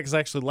tiptoe about it because I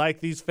actually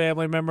like these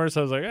family members.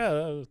 So I was like,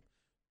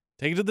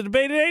 take it to the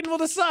debate and we'll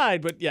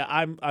decide. But yeah,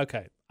 I'm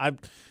okay.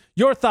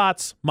 Your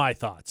thoughts, my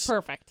thoughts.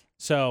 Perfect.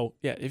 So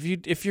yeah,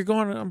 if you're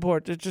going on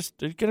board, there's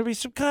gonna be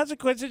some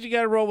consequences. You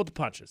gotta roll with the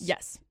punches.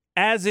 Yes.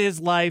 As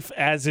is life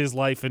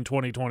in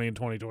 2020 and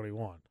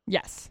 2021.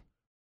 Yes.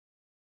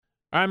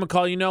 All right,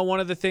 McCall, you know, one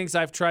of the things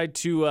I've tried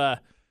to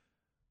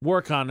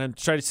work on and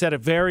try to set a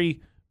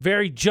very,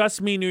 very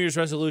just me New Year's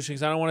resolution,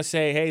 because I don't want to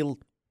say, hey,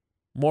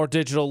 more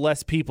digital,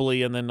 less people-y,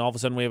 and then all of a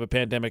sudden we have a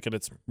pandemic and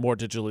it's more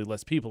digitally,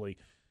 less people-y,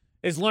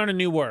 is learn a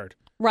new word.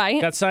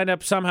 Right. Got signed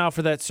up somehow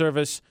for that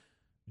service,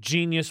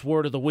 Genius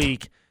Word of the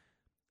Week.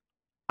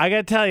 I got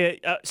to tell you,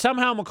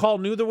 somehow McCall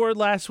knew the word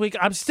last week.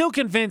 I'm still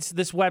convinced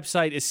this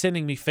website is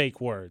sending me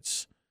fake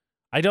words.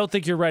 I don't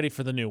think you're ready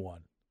for the new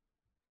one.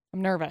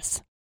 I'm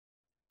nervous.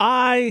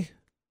 I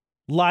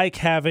like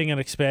having an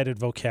expanded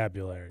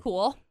vocabulary.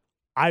 Cool.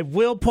 I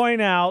will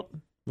point out,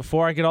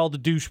 before I get all the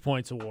douche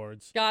points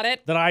awards, Got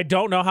it. that I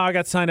don't know how I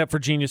got signed up for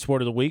Genius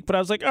Word of the Week, but I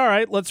was like, all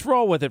right, let's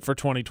roll with it for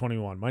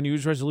 2021. My New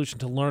Year's resolution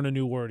to learn a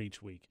new word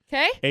each week.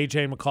 Okay.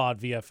 AJ McCall at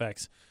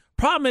VFX.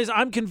 Problem is,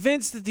 I'm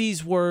convinced that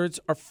these words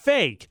are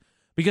fake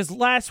because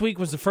last week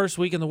was the first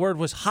week and the word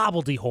was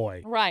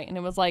hobbledehoy. Right, and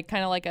it was like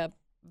kind of like An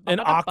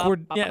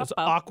awkward, it was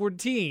awkward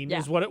teen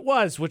is what it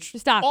was, which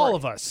just awkward. All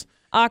of us.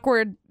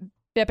 Awkward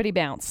bippity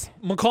bounce.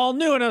 McCall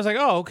knew, and I was like,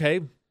 oh,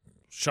 okay.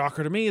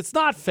 Shocker to me, it's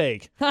not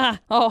fake.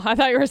 Oh, I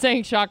thought you were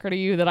saying shocker to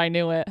you that I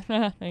knew it.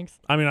 Thanks.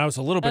 I mean, I was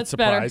a little bit That's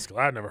surprised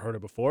because I'd never heard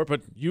it before,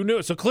 but you knew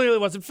it, so clearly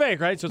it wasn't fake,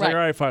 right? So it's like, all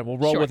right, fine, we'll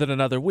roll with it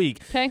another week.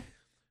 Okay.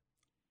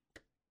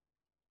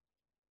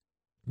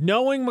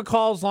 Knowing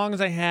McCall as long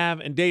as I have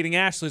and dating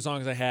Ashley as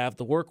long as I have,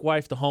 the work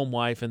wife, the home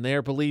wife, and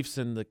their beliefs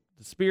and the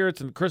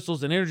spirits and the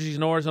crystals and energies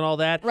and auras and all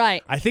that.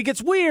 Right. I think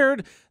it's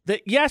weird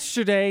that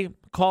yesterday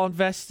McCall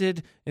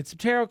invested in some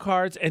tarot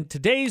cards and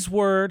today's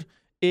word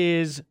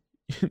is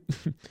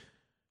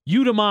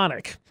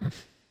eudaimonic.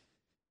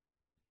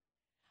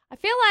 I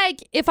feel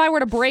like if I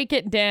were to break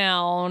it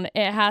down,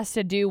 it has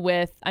to do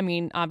with, I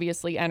mean,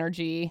 obviously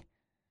energy,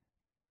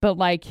 but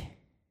like.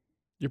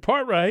 You're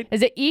part right.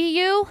 Is it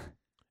EU?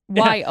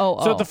 YOO.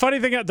 So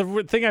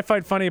the thing I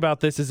find funny about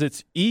this is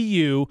it's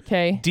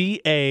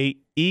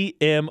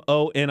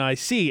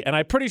EUDAEMONIC, and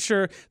I'm pretty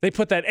sure they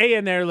put that A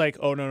in there like,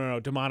 oh no,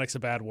 demonic's a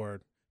bad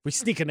word. If we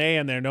sneak an A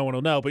in there, no one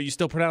will know, but you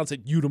still pronounce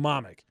it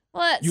eudaimonic.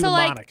 Well, so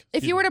like,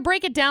 if you were to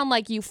break it down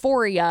like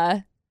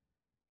euphoria,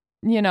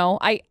 you know,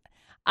 I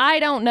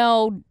don't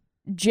know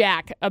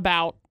jack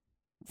about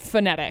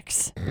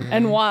phonetics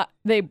and what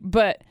they,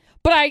 but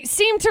I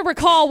seem to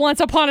recall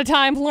once upon a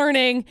time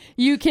learning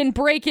you can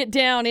break it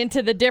down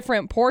into the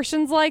different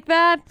portions like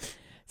that.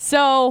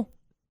 So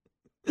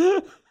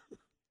I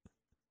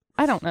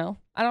don't know.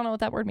 I don't know what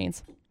that word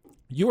means.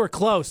 You were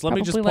close. Let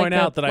me just point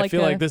out that I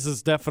feel like this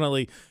is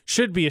definitely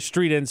should be a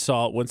street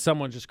insult when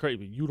someone just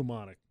crazy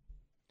eudaimonic.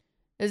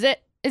 Is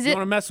it? You want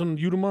to mess with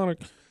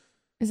eudaimonic?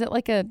 Is it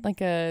like a?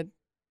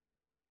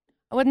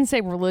 I wouldn't say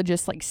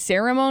religious like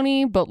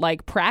ceremony, but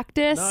like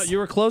practice. No, you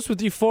were close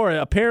with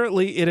euphoria.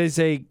 Apparently, it is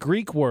a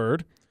Greek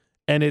word,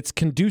 and it's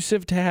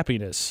conducive to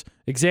happiness.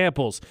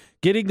 Examples: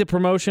 getting the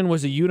promotion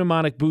was a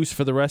eudaimonic boost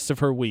for the rest of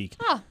her week.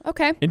 Oh,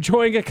 okay.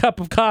 Enjoying a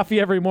cup of coffee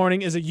every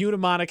morning is a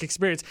eudaimonic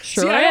experience.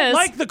 Sure See, is. I don't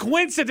like the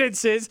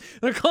coincidences.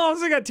 They're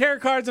calling, I got tarot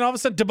cards, and all of a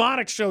sudden,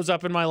 demonic shows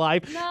up in my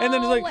life. No, and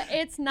then it's like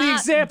it's the not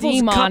examples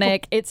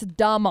demonic. It's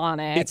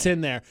demonic. It's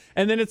in there,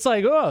 and then it's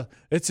like, oh,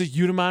 it's a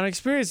eudaimonic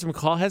experience.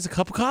 McCall has a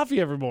cup of coffee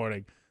every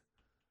morning.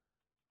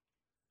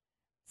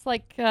 It's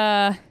like,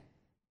 let's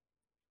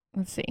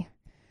see,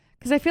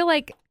 because I feel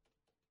like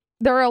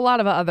there are a lot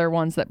of other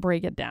ones that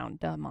break it down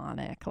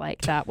demonic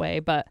like that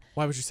way, but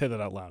why would you say that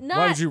out loud?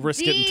 Why would you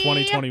risk it in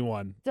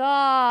 2021?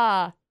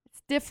 Duh,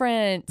 it's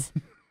different.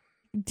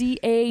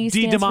 DA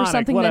stands for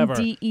something whatever.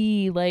 than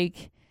DE.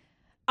 Like,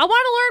 I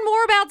want to learn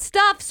more about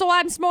stuff, so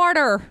I'm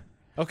smarter.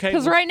 Okay.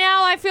 Because right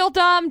now I feel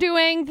dumb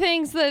doing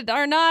things that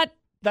are not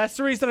That's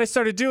the reason I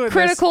started doing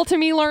critical to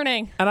me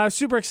learning. And I was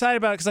super excited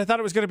about it because I thought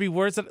it was going to be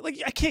words that,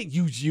 like, I can't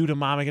use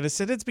eudaimomic in a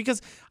sentence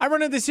because I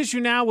run into this issue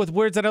now with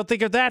words I don't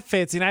think are that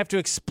fancy and I have to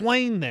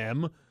explain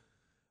them.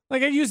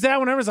 Like, I use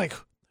that whenever it's like,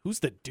 who's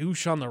the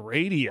douche on the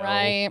radio?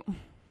 Right.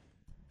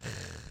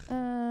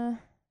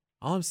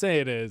 All I'm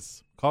saying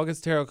is, Call gets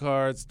tarot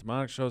cards,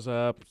 demonic shows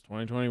up, it's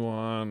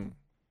 2021.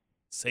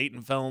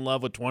 Satan fell in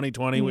love with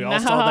 2020. We all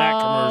saw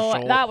that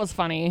commercial. That was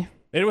funny.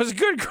 It was a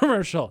good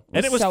commercial,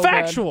 and it was so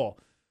factual.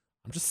 Good.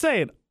 I'm just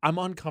saying, I'm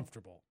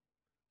uncomfortable.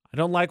 I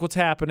don't like what's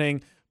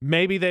happening.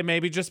 Maybe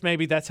just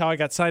maybe, that's how I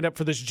got signed up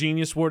for this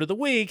genius word of the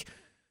week.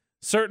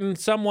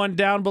 Someone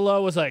down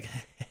below was like,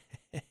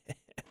 and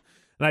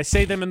I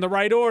say them in the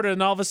right order,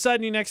 and all of a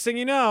sudden, next thing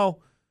you know,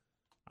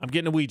 I'm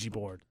getting a Ouija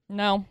board.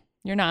 No,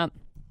 you're not.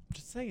 I'm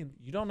just saying,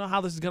 you don't know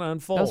how this is going to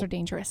unfold. Those are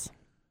dangerous.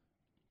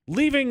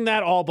 Leaving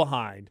that all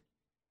behind.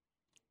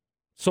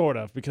 Sort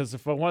of, because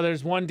if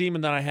there's one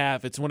demon that I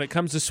have, it's when it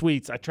comes to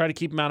sweets, I try to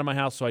keep them out of my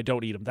house so I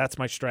don't eat them. That's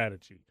my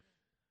strategy.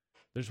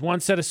 There's one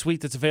set of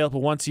sweets that's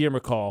available once a year,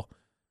 McCall,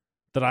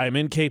 that I am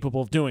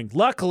incapable of doing.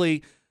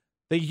 Luckily,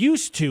 they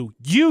used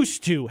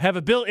to have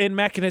a built-in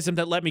mechanism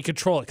that let me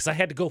control it because I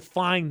had to go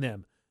find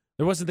them.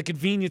 There wasn't the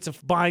convenience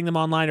of buying them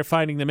online or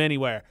finding them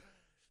anywhere.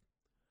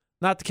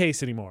 Not the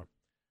case anymore.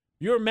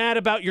 You're mad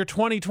about your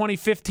 2020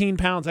 15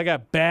 pounds. I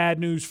got bad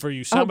news for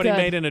you. Somebody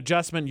made an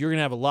adjustment. You're going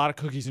to have a lot of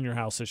cookies in your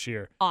house this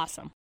year.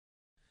 Awesome.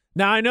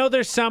 Now, I know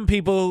there's some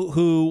people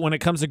who, when it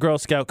comes to Girl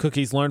Scout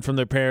cookies, learn from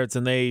their parents,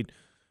 and they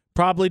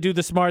probably do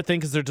the smart thing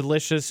because they're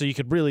delicious, so you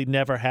could really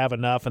never have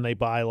enough, and they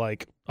buy,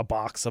 like, a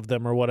box of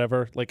them or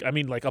whatever. Like, I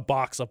mean, like a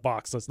box of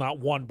boxes, not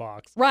one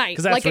box. Right,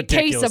 that's like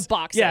ridiculous. A case of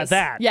boxes. Yeah,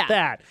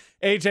 that.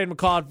 AJ and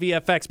McCall at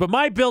VFX. But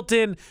my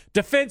built-in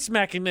defense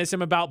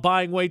mechanism about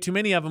buying way too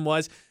many of them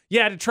was,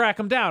 to track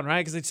them down,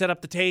 right? Because they'd set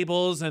up the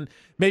tables and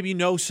maybe you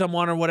know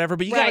someone or whatever,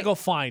 but you got to go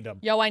find them.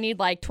 Yo, I need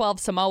like 12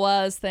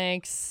 Samoas,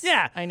 thanks.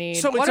 Yeah. I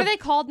need, what are they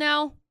called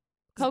now?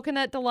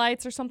 Coconut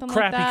Delights or something like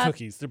that? Crappy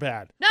cookies. They're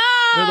bad. No!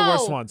 They're the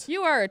worst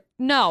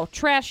ones.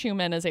 Trash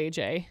human is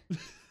AJ.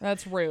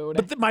 That's rude.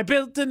 But my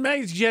built-in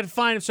mechanism, you had to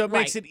find them, so it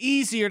makes it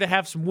easier to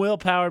have some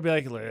willpower to be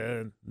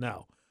like,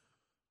 no.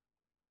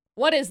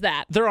 What is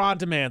that? They're on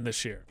demand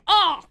this year.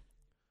 Oh,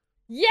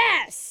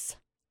 yes.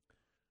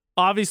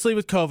 Obviously,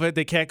 with COVID,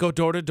 they can't go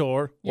door to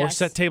door or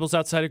set tables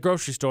outside a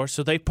grocery store,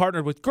 so they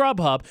partnered with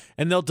Grubhub,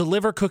 and they'll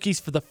deliver cookies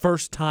for the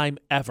first time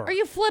ever. Are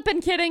you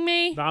flipping kidding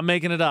me? Not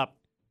making it up.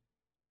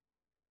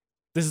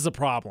 This is a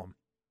problem.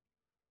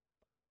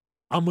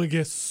 I'm going to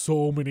get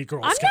so many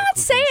Girl Scout I'm not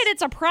cookies. saying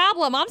it's a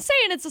problem. I'm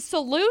saying it's a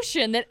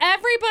solution that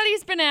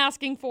everybody's been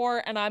asking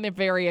for, and I'm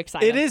very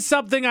excited. It is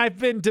something I've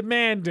been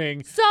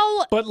demanding.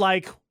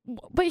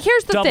 But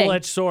here's the thing.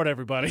 Double-edged sword,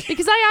 everybody.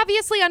 Because I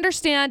obviously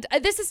understand.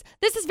 This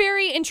is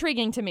very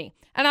intriguing to me.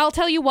 And I'll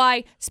tell you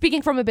why,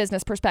 speaking from a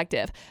business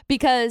perspective.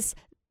 Because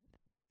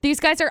these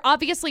guys are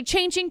obviously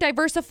changing,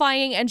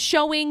 diversifying, and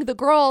showing the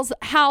girls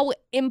how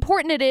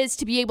important it is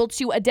to be able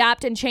to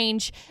adapt and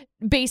change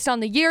based on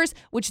the years,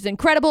 which is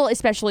incredible,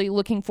 especially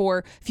looking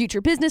for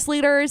future business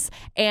leaders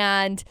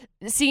and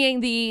seeing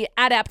the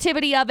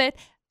adaptivity of it.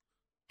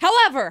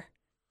 However,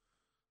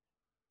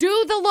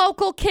 do the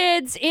local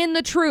kids in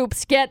the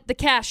troops get the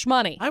cash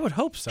money? I would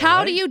hope so.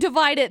 How do you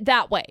divide it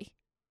that way?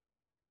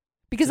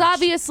 Because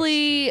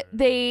obviously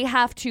they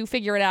have to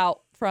figure it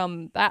out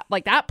from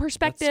that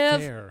perspective.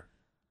 That's fair.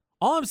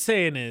 All I'm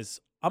saying is,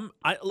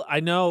 I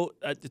know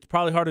it's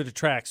probably harder to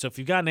track. So if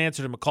you've got an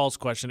answer to McCall's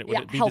question, it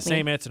would be the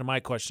same answer to my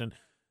question.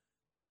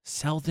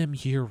 Sell them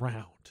year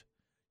round.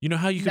 You know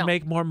how you can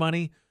make more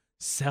money?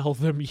 Sell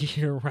them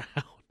year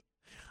round.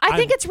 I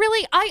think it's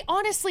really, I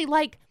honestly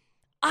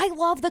I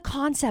love the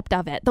concept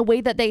of it, the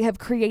way that they have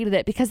created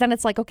it, because then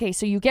it's like, okay,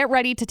 so you get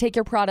ready to take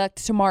your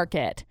product to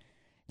market.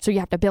 So you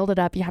have to build it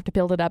up.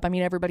 I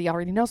mean, everybody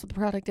already knows what the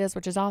product is,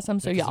 which is awesome.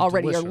 So you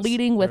already are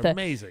leading with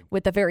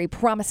a very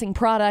promising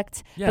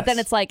product. Yes. But then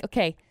it's like,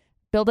 okay,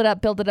 build it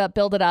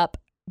up,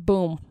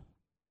 boom.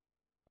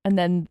 And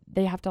then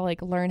they have to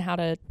learn how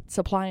to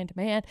supply and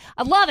demand.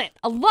 I love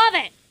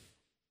it.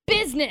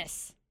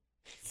 Business.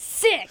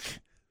 Sick.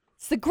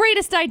 It's the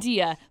greatest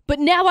idea. But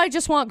now I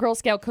just want Girl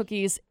Scout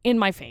cookies in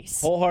my face.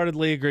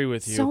 Wholeheartedly agree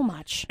with you. So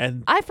much.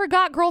 And I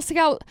forgot Girl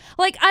Scout.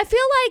 I feel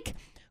like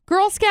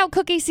Girl Scout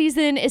cookie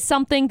season is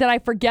something that I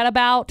forget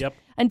about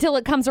until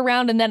it comes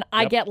around, and then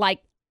I get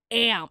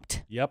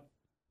amped. Yep.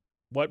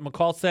 What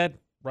McCall said,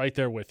 right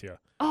there with you.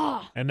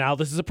 Oh. And now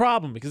this is a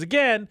problem because,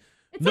 again,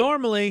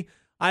 normally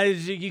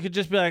you could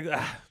just be like,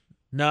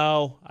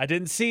 no, I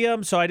didn't see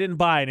them, so I didn't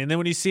buy it. And then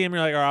when you see them,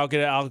 you're like, all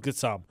right, I'll get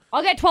some.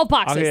 I'll get 12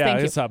 boxes. Okay, Thank I'll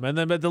you. get some. And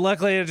then, but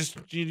luckily, you just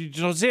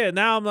don't see it.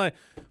 Now I'm like,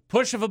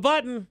 push of a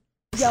button.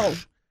 Yo.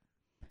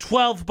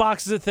 12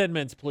 boxes of Thin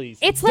Mints, please.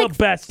 It's the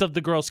best of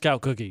the Girl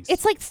Scout cookies.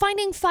 It's like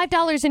finding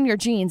 $5 in your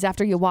jeans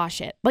after you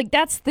wash it.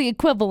 That's the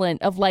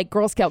equivalent of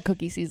Girl Scout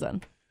cookie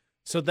season.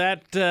 So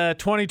that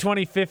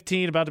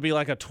 2020-15 about to be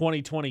like a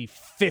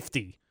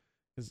 2020-50.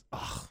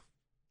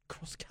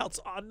 Girl Scouts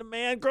on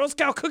demand. Girl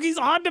Scout cookies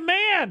on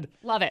demand.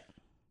 Love it.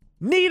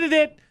 Needed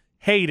it.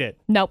 Hate it.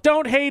 Nope.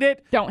 Don't hate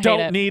it. Don't hate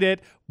it. Need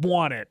it.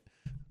 Want it.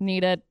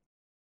 Need it.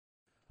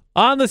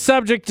 On the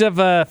subject of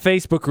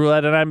Facebook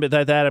roulette, and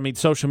I mean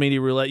social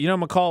media roulette,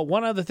 McCall,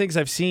 one of the things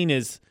I've seen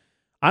is,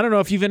 I don't know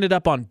if you've ended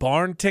up on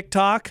Barn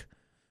TikTok,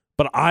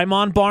 but I'm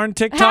on Barn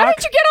TikTok. How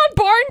did you get on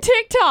Barn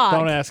TikTok?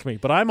 Don't ask me,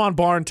 but I'm on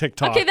Barn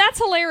TikTok. Okay, that's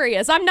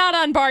hilarious. I'm not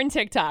on Barn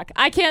TikTok.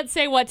 I can't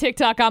say what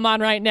TikTok I'm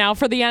on right now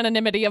for the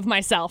anonymity of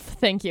myself.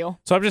 Thank you.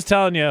 So I'm just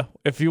telling you,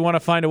 if you want to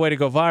find a way to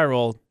go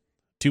viral,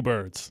 2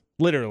 birds,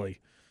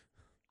 literally.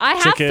 I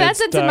have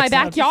pheasants in my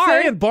backyard.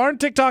 I'm saying, Barn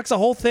TikTok's a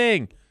whole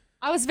thing.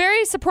 I was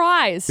very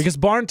surprised. Because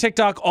Barn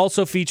TikTok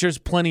also features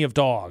plenty of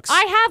dogs.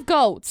 I have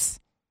goats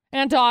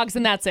and dogs,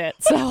 and that's it.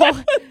 So,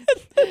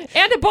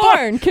 and a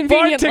barn,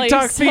 conveniently.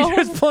 Barn TikTok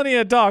features plenty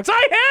of dogs.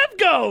 I have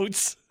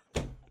goats.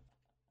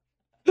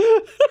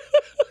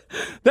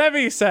 That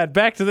being said,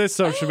 back to this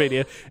social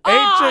media.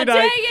 Dang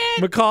Knight,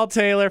 it. McCall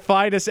Taylor,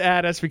 find us,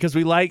 add us, because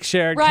we like,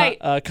 share,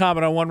 and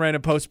comment on one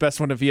random post, best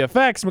one to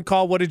VFX.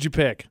 McCall, what did you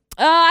pick?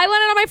 I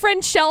landed on my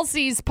friend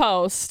Chelsea's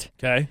post.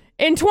 Okay.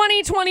 In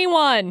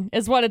 2021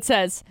 is what it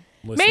says.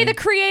 Listening. May the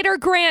Creator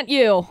grant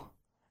you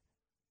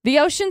the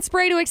ocean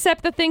spray to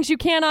accept the things you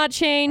cannot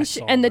change,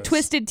 and the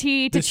twisted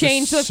tea to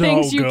change the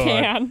things you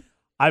can.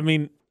 I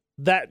mean,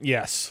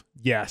 yes.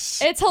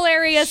 It's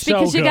hilarious So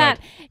because you good.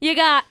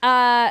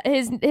 got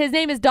his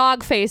name is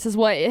Dogface is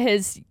what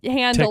his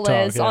handle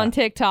TikTok, is yeah. on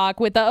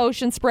TikTok, with the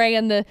ocean spray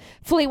and the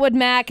Fleetwood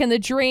Mac and the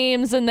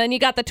dreams, and then you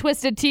got the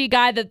twisted tea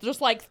guy that just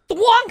like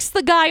thwonks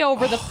the guy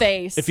over the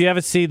face. If you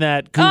haven't seen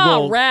that,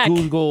 wreck.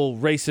 Google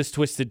racist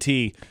twisted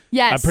tea.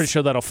 Yes. I'm pretty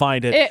sure that'll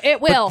find it.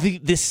 It will.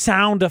 But the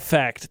sound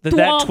effect that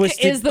Thwonk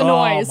twisted is the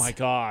noise. Oh my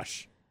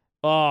gosh.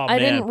 Oh man. I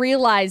didn't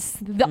realize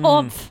the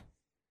oomph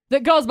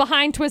that goes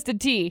behind twisted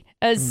tea,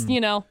 as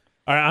you know.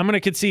 All right, I'm going to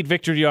concede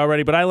victory to you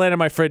already, but I landed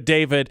my friend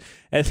David,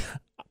 and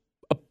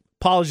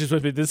apologies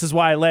with me. This is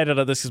why I landed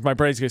on this, because my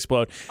brain's going to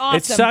explode. Awesome.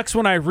 It sucks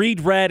when I read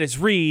red as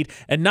read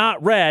and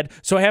not red,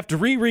 so I have to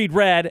reread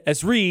red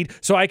as read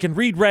so I can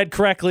read red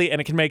correctly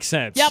and it can make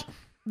sense. Yep.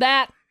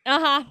 That.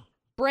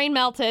 Brain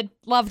melted.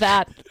 Love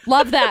that.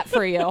 Love that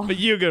for you. But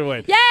you can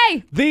win.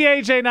 Yay! The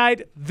AJ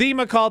Knight, the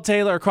McCall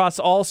Taylor, across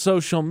all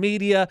social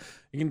media.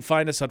 You can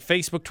find us on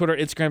Facebook, Twitter,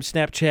 Instagram,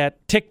 Snapchat,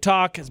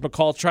 TikTok, as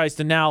McCall tries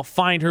to now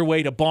find her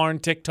way to Barn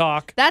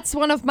TikTok. That's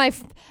one of my...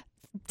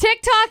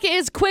 TikTok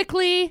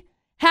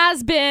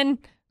has been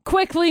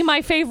quickly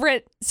my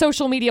favorite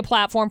social media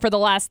platform for the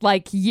last,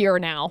 year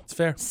now. It's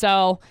fair.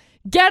 So,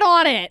 get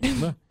on it.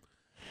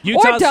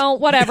 Or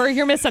don't, whatever.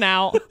 You're missing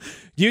out.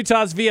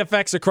 Utah's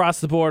VFX across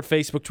the board,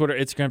 Facebook, Twitter,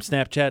 Instagram,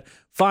 Snapchat.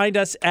 Find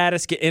us, add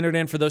us, get entered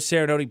in for those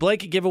Serenity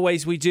blanket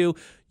giveaways we do.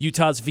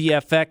 Utah's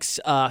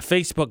VFX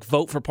Facebook,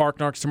 vote for Park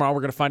Narcs tomorrow.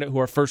 We're going to find out who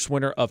our first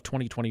winner of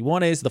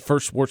 2021 is, the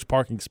first worst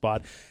parking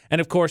spot.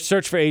 And, of course,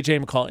 search for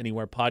AJ McCall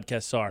anywhere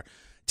podcasts are.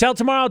 Till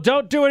tomorrow,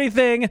 don't do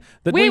anything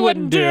that we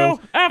wouldn't do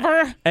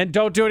ever. And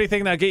don't do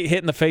anything that'll get you hit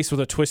in the face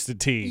with a twisted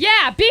tea.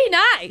 Yeah, be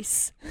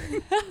nice.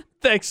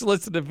 Thanks for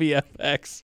listening to VFX.